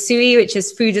Nushi Gusui, which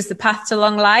is food is the path to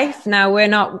long life. Now, we're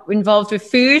not involved with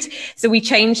food, so we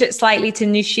changed it slightly to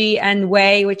Nushi and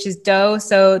Wei, which is do.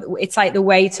 So it's like the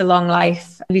way to long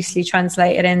life, loosely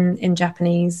translated in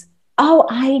Japanese. Oh,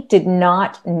 I did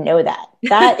not know that.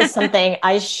 That is something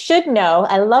I should know.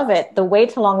 I love it. The way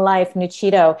to long life,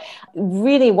 Nuchido.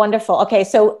 Really wonderful. Okay,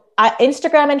 so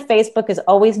Instagram and Facebook is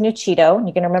always Nuchido.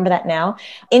 You can remember that now.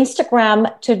 Instagram,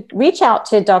 to reach out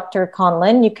to Dr.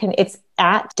 Conlon, it's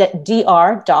at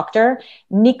Dr.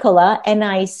 Nicola,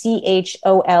 NICHOLA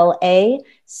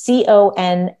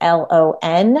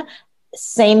CONLON.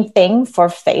 Same thing for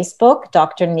Facebook,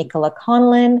 Dr. Nicola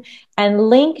Conlon, and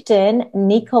LinkedIn,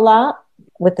 Nicola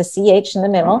with the CH in the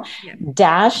middle,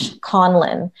 dash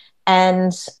Conlin.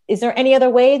 And is there any other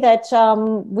way that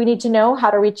we need to know how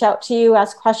to reach out to you,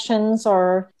 ask questions,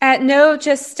 or? No,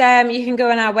 just you can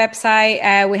go on our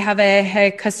website. We have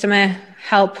a customer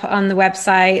help on the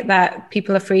website that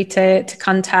people are free to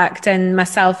contact, and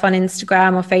myself on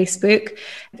Instagram or Facebook.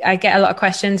 I get a lot of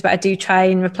questions, but I do try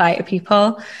and reply to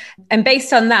people. And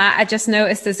based on that, I just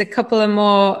noticed there's a couple of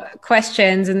more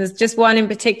questions, and there's just one in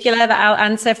particular that I'll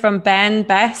answer from Ben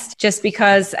Best, just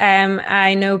because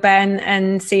I know Ben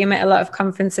and see him at a lot of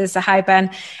conferences. So hi,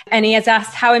 Ben. And he has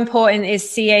asked, how important is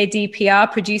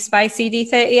CADPR produced by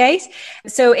CD38?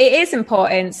 So it is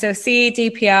important. So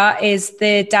CADPR is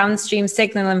the downstream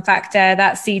signaling factor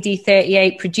that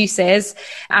CD38 produces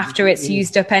after it's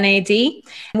used up NAD.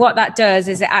 What that does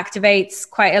is it activates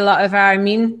quite a lot of our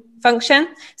immune function.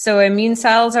 So immune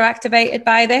cells are activated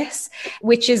by this,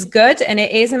 which is good and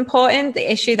it is important. The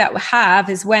issue that we have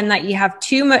is when that you have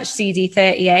too much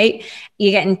CD38,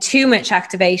 you're getting too much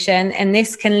activation, and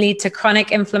this can lead to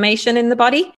chronic inflammation in the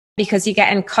body, because you're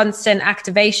getting constant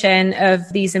activation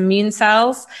of these immune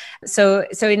cells. So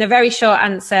in a very short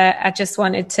answer, I just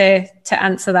wanted to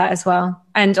answer that as well.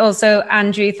 And also,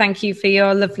 Andrew, thank you for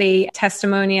your lovely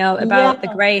testimonial about the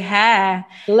grey hair,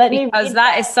 because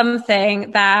that is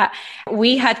something that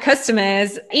we had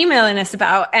customers emailing us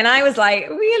about. And I was like,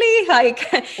 really?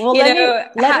 Like, well,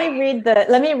 let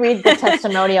me read the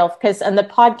testimonial, because on the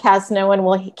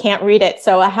podcast, can't read it.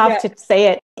 So I have to say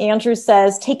it. Andrew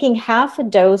says, taking half a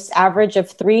dose, average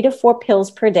of 3 to 4 pills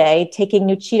per day, taking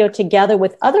Nuchido together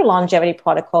with other longevity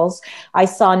protocols, I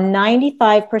saw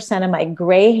 95% of my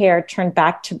gray hair turn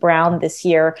back to brown this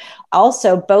year.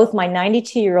 Also, both my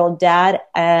 92-year-old dad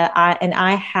and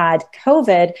I had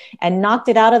COVID and knocked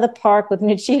it out of the park with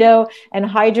Nuchido and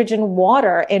hydrogen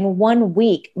water in 1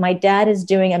 week. My dad is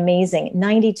doing amazing.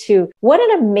 92. What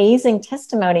an amazing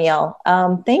testimonial.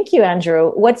 Thank you,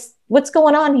 Andrew. What's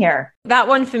going on here? That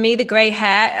one for me, the gray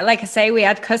hair, like I say, we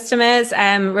had customers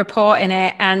reporting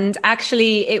it. And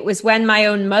actually, it was when my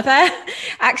own mother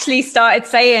actually started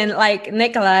saying, like,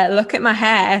 Nicola, look at my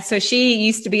hair. So she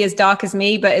used to be as dark as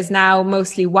me, but is now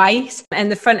mostly white.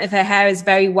 And the front of her hair is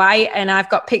very white. And I've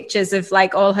got pictures of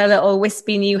like all her little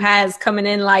wispy new hairs coming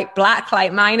in like black,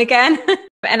 like mine again.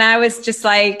 And I was just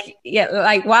like,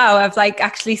 wow, I've like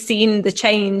actually seen the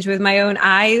change with my own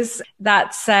eyes.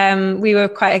 That's, we were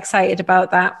quite excited about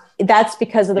that. That's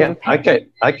because of the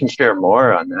I can share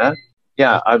more on that.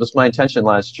 Yeah, it was my intention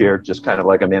last year, just kind of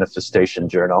like a manifestation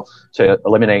journal, to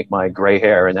eliminate my gray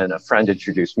hair. And then a friend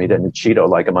introduced me to Nuchido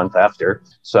like a month after.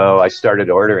 So I started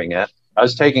ordering it. I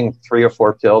was taking 3 or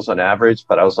 4 pills on average,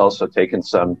 but I was also taking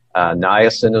some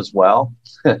niacin as well.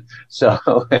 So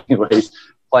anyways,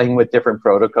 playing with different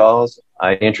protocols.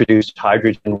 I introduced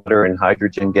hydrogen water and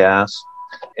hydrogen gas,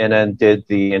 and then did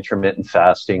the intermittent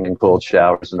fasting and cold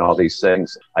showers and all these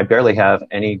things. I barely have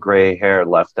any gray hair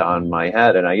left on my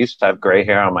head. And I used to have gray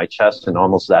hair on my chest, and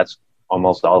almost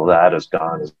all of that is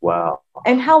gone as well.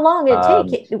 And how long did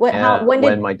it take?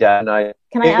 When my dad and I...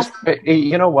 Can I ask?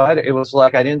 You know what? It was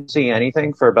like I didn't see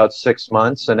anything for about 6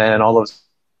 months. And then all of a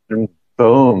sudden,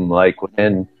 boom, like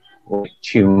within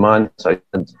 2 months.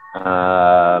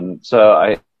 So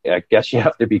I guess you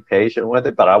have to be patient with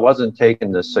it, but I wasn't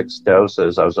taking the 6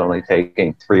 doses. I was only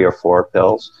taking 3 or 4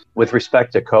 pills. With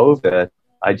respect to COVID,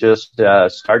 I just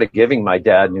started giving my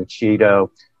dad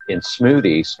Nuchido in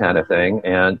smoothies kind of thing,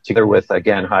 and together with,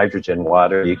 again, hydrogen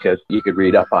water. You could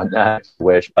read up on that if you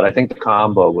wish, but I think the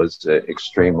combo was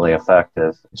extremely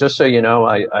effective. Just so you know,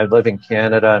 I live in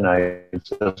Canada, and I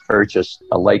just purchased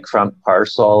a lakefront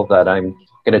parcel that I'm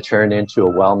going to turn into a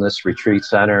wellness retreat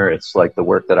center. It's like the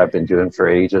work that I've been doing for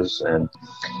ages. And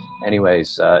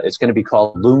anyways, it's going to be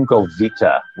called Lungo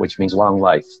Vita, which means long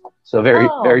life. So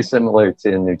very similar to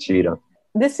Nuchido.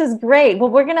 This is great. Well,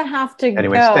 we're going to have to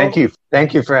go. Thank you.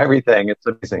 Thank you for everything. It's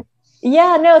amazing.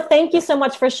 Yeah, no, thank you so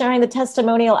much for sharing the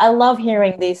testimonial. I love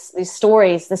hearing these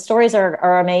stories. The stories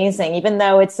are amazing. Even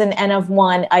though it's an N of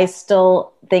 1, I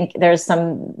still think there's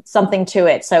something to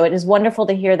it. So it is wonderful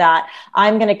to hear that.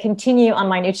 I'm going to continue on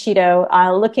my Nuchido,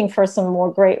 looking for some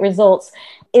more great results.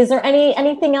 Is there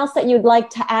anything else that you'd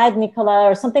like to add, Nicola,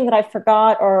 or something that I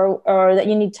forgot or that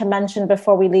you need to mention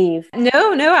before we leave?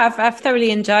 No, I've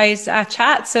thoroughly enjoyed our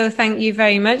chat. So thank you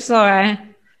very much, Laura.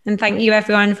 And thank you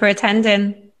everyone for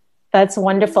attending. That's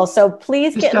wonderful. So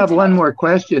please just have one more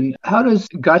question. How does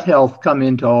gut health come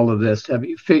into all of this? Have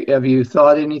you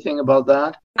thought anything about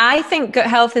that? I think gut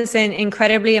health is an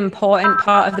incredibly important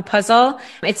part of the puzzle.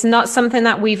 It's not something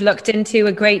that we've looked into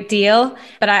a great deal,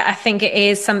 but I think it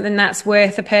is something that's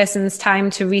worth a person's time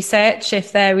to research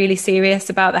if they're really serious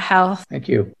about the health. Thank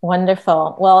you.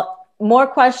 Wonderful. Well, more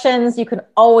questions, you can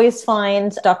always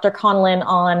find Dr. Conlin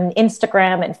on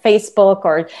Instagram and Facebook,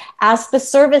 or ask the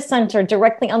service center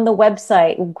directly on the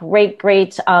website.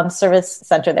 Great service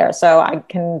center there. So I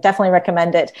can definitely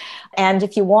recommend it. And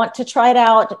if you want to try it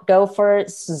out, go for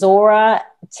Zora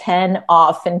 10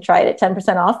 off and try it at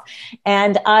 10% off.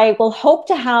 And I will hope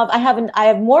to have, I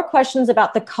have more questions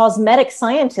about the cosmetic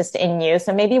scientist in you.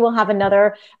 So maybe we'll have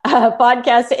another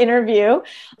podcast interview.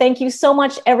 Thank you so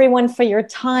much, everyone, for your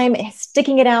time,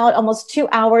 sticking it out almost 2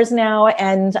 hours now.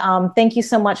 And thank you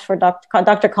so much for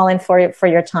Dr. Conlin for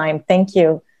your time. Thank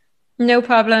you. No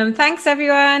problem. Thanks,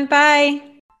 everyone. Bye.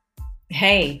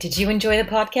 Hey, did you enjoy the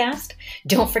podcast?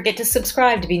 Don't forget to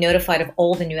subscribe to be notified of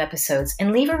all the new episodes,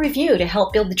 and leave a review to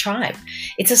help build the tribe.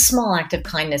 It's a small act of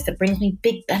kindness that brings me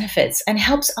big benefits and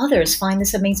helps others find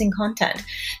this amazing content.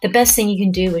 The best thing you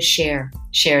can do is share.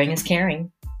 Sharing is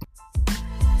caring.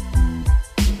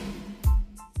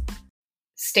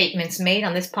 Statements made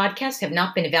on this podcast have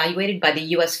not been evaluated by the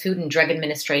U.S. Food and Drug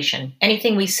Administration.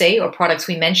 Anything we say or products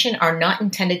we mention are not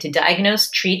intended to diagnose,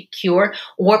 treat, cure,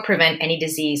 or prevent any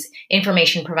disease.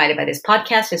 Information provided by this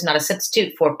podcast is not a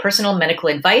substitute for personal medical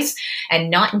advice and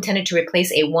not intended to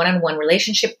replace a one-on-one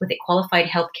relationship with a qualified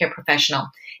healthcare professional.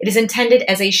 It is intended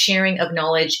as a sharing of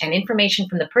knowledge and information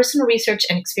from the personal research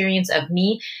and experience of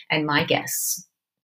me and my guests.